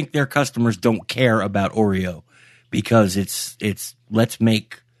still think their customers don't care about Oreo because it's let's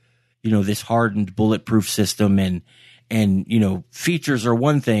make this hardened bulletproof system and features are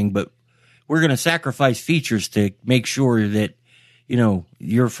one thing, but we're going to sacrifice features to make sure that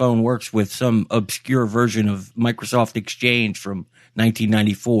your phone works with some obscure version of Microsoft Exchange from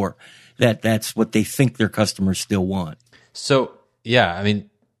 1994. That's what they think their customers still want. So, yeah, I mean,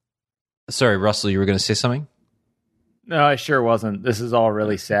 sorry, Russell, you were going to say something? No, I sure wasn't. This is all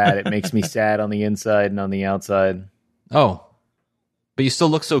really sad. It makes me sad on the inside and on the outside. Oh, but you still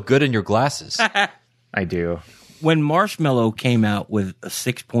look so good in your glasses. I do. When Marshmallow came out with a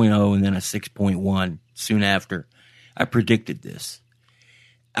 6.0 and then a 6.1 soon after, I predicted this.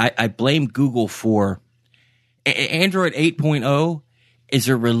 I blame Google for Android 8.0 is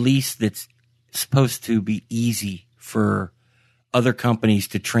a release that's supposed to be easy for other companies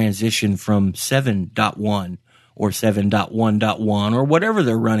to transition from 7.1 or 7.1.1 or whatever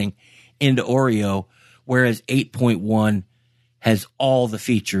they're running into Oreo, whereas 8.1 has all the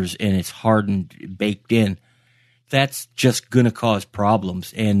features and it's hardened, baked in. That's just going to cause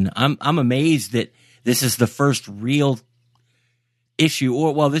problems. And I'm amazed that this is the first real issue,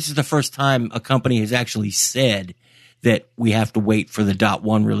 this is the first time a company has actually said that we have to wait for the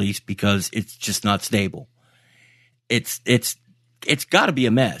 .1 release because it's just not stable. It's got to be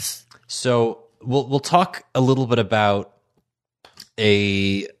a mess. So we'll talk a little bit about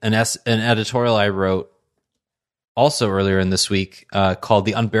an editorial I wrote also earlier in this week called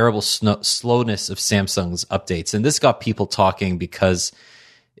 "The Unbearable Slowness of Samsung's Updates," and this got people talking because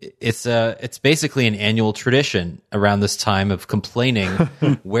it's basically an annual tradition around this time of complaining.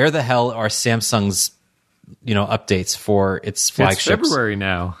 Where the hell are Samsung's updates for its flagships? It's February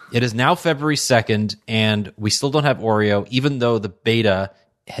now. It is now February 2nd, and we still don't have Oreo, even though the beta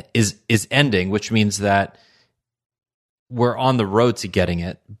is ending, which means that we're on the road to getting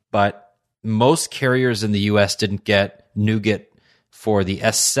it. But most carriers in the US didn't get Nougat for the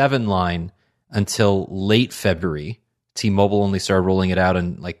S7 line until late February. T-Mobile only started rolling it out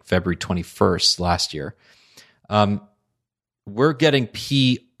in like February 21st last year. We're getting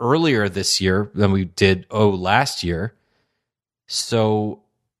P earlier this year than we did last year. So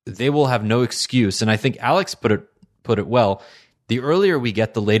they will have no excuse. And I think Alex put it well. The earlier we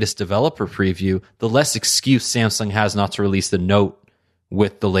get the latest developer preview, the less excuse Samsung has not to release the Note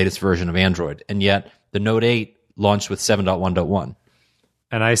with the latest version of Android. And yet the Note 8 launched with 7.1.1.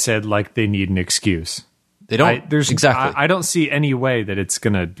 And I said, like, they need an excuse. They don't. Exactly. I don't see any way that it's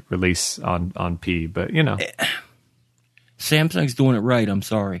going to release on P, but Samsung's doing it right. I'm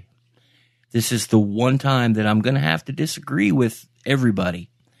sorry. This is the one time that I'm going to have to disagree with everybody.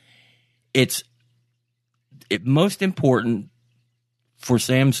 It's most important for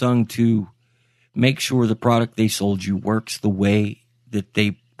Samsung to make sure the product they sold you works the way that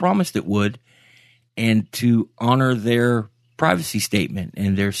they promised it would, and to honor their privacy statement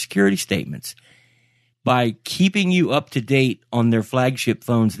and their security statements by keeping you up to date on their flagship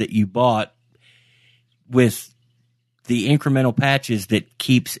phones that you bought with the incremental patches that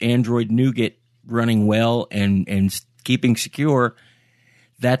keeps Android Nougat running well and keeping secure.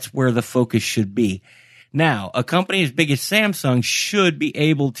 that's where the focus should be. Now, a company as big as Samsung should be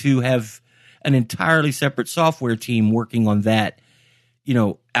able to have an entirely separate software team working on that,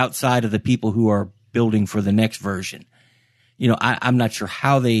 outside of the people who are building for the next version. I'm not sure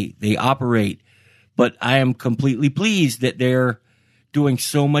how they operate, but I am completely pleased that they're doing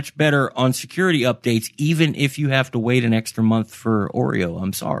so much better on security updates, even if you have to wait an extra month for Oreo.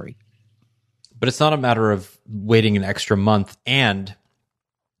 I'm sorry. But it's not a matter of waiting an extra month, and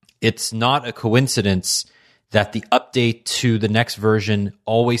it's not a coincidence that the update to the next version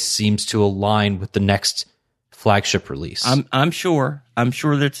always seems to align with the next flagship release. I'm sure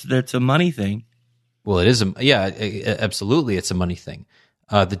that's a money thing. Well, it is. Absolutely, it's a money thing.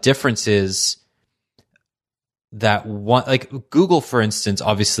 The difference is that Google, for instance,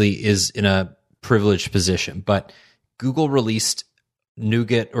 obviously is in a privileged position, but Google released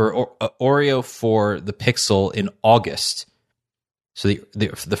Nougat or Oreo for the Pixel in August. So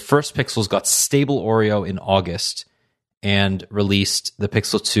the first Pixels got stable Oreo in August and released the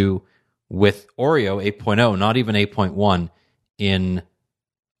Pixel 2 with Oreo 8.0, not even 8.1, in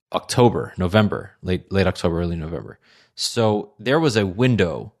November, late October, early November. So there was a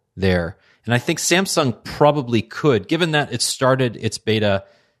window there. And I think Samsung probably could, given that it started its beta,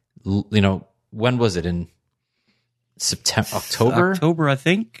 when was it? In September, October? October, I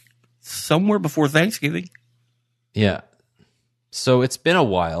think. Somewhere before Thanksgiving. Yeah. So it's been a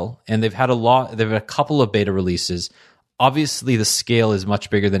while, and they've had a couple of beta releases. Obviously, the scale is much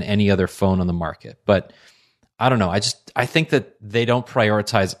bigger than any other phone on the market. But I don't know. I think that they don't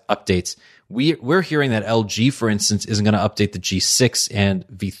prioritize updates. We're hearing that LG, for instance, isn't going to update the G6 and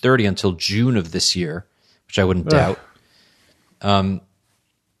V30 until June of this year, which I wouldn't doubt. I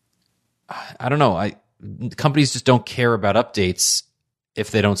don't know. Companies just don't care about updates if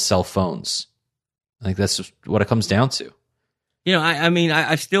they don't sell phones. I think that's just what it comes down to.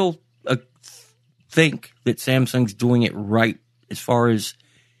 I still think that Samsung's doing it right as far as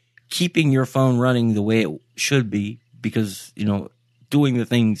keeping your phone running the way it should be, because, doing the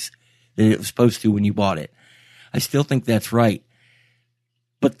things that it was supposed to when you bought it. I still think that's right.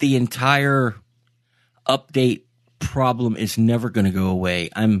 But the entire update problem is never going to go away.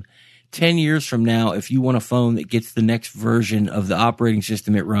 10 years from now, if you want a phone that gets the next version of the operating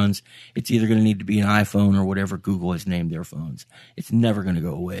system it runs, it's either going to need to be an iPhone or whatever Google has named their phones. It's never going to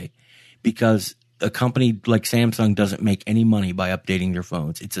go away, because a company like Samsung doesn't make any money by updating their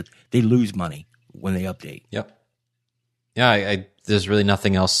phones. They lose money when they update. Yep. Yeah, there's really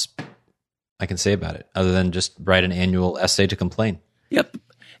nothing else I can say about it other than just write an annual essay to complain. Yep.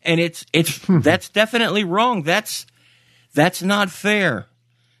 And it's that's definitely wrong. That's not fair.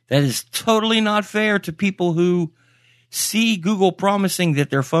 That is totally not fair to people who see Google promising that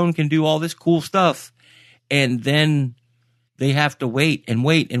their phone can do all this cool stuff, and then they have to wait and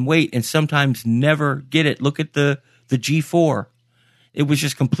wait and wait and sometimes never get it. Look at the G4. It was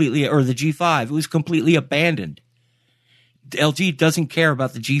just completely, or the G5, it was completely abandoned. LG doesn't care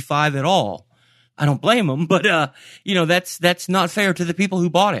about the G5 at all. I don't blame them, but that's not fair to the people who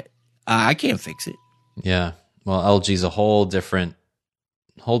bought it. I can't fix it. Yeah. Well, LG's a whole different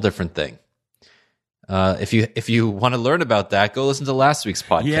thing. If you want to learn about that, go listen to last week's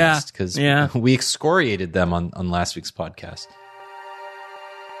podcast, because we excoriated them on last week's podcast.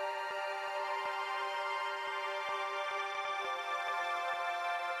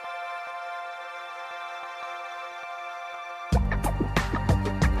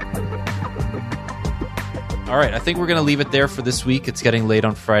 All right, I think we're going to leave it there for this week. It's getting late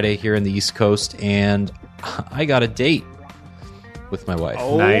on Friday here in the East Coast, and I got a date with my wife.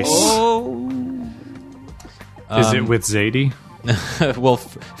 Oh. Nice. Is it with Zadie? Well,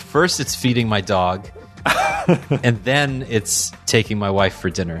 first it's feeding my dog, and then it's taking my wife for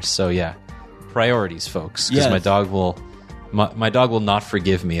dinner. So yeah, priorities, folks, because my dog will not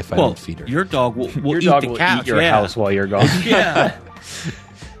forgive me if I don't feed her. Your dog will your eat dog the will couch. eat your house while you're gone. Yeah.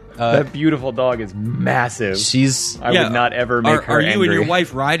 That beautiful dog is massive. I would not ever make her angry. Are you and your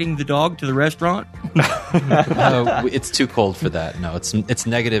wife riding the dog to the restaurant? It's too cold for that. No, it's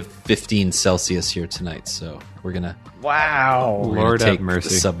negative 15 Celsius here tonight, so we're gonna. Wow, Lord take have mercy.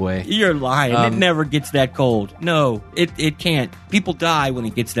 the subway. You're lying. It never gets that cold. No, it can't. People die when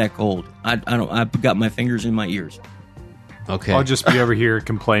it gets that cold. I've got my fingers in my ears. Okay, I'll just be over here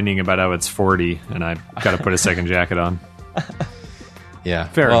complaining about how it's 40 and I've got to put a second jacket on. Yeah,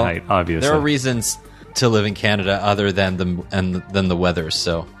 Fahrenheit, obviously. There are reasons to live in Canada other than the weather.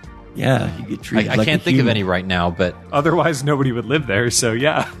 So yeah, you get treated. I can't think of any right now, but otherwise nobody would live there. So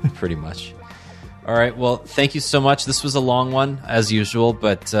yeah, pretty much. All right. Well, thank you so much. This was a long one as usual,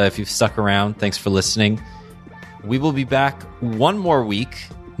 but if you've stuck around, thanks for listening. we will be back one more week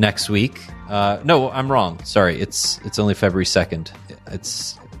next week. No, I'm wrong. Sorry, it's only February 2nd.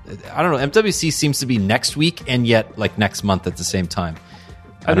 I don't know. MWC seems to be next week and yet like next month at the same time.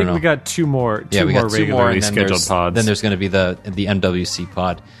 I think we got two more regularly scheduled pods. Then there's going to be the MWC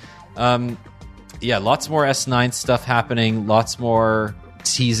pod. Lots more S9 stuff happening. Lots more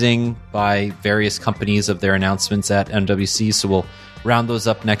teasing by various companies of their announcements at MWC. So we'll round those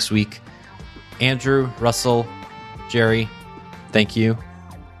up next week. Andrew, Russell, Jerry, thank you.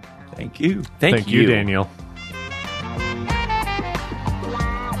 Thank you. Thank you, Daniel.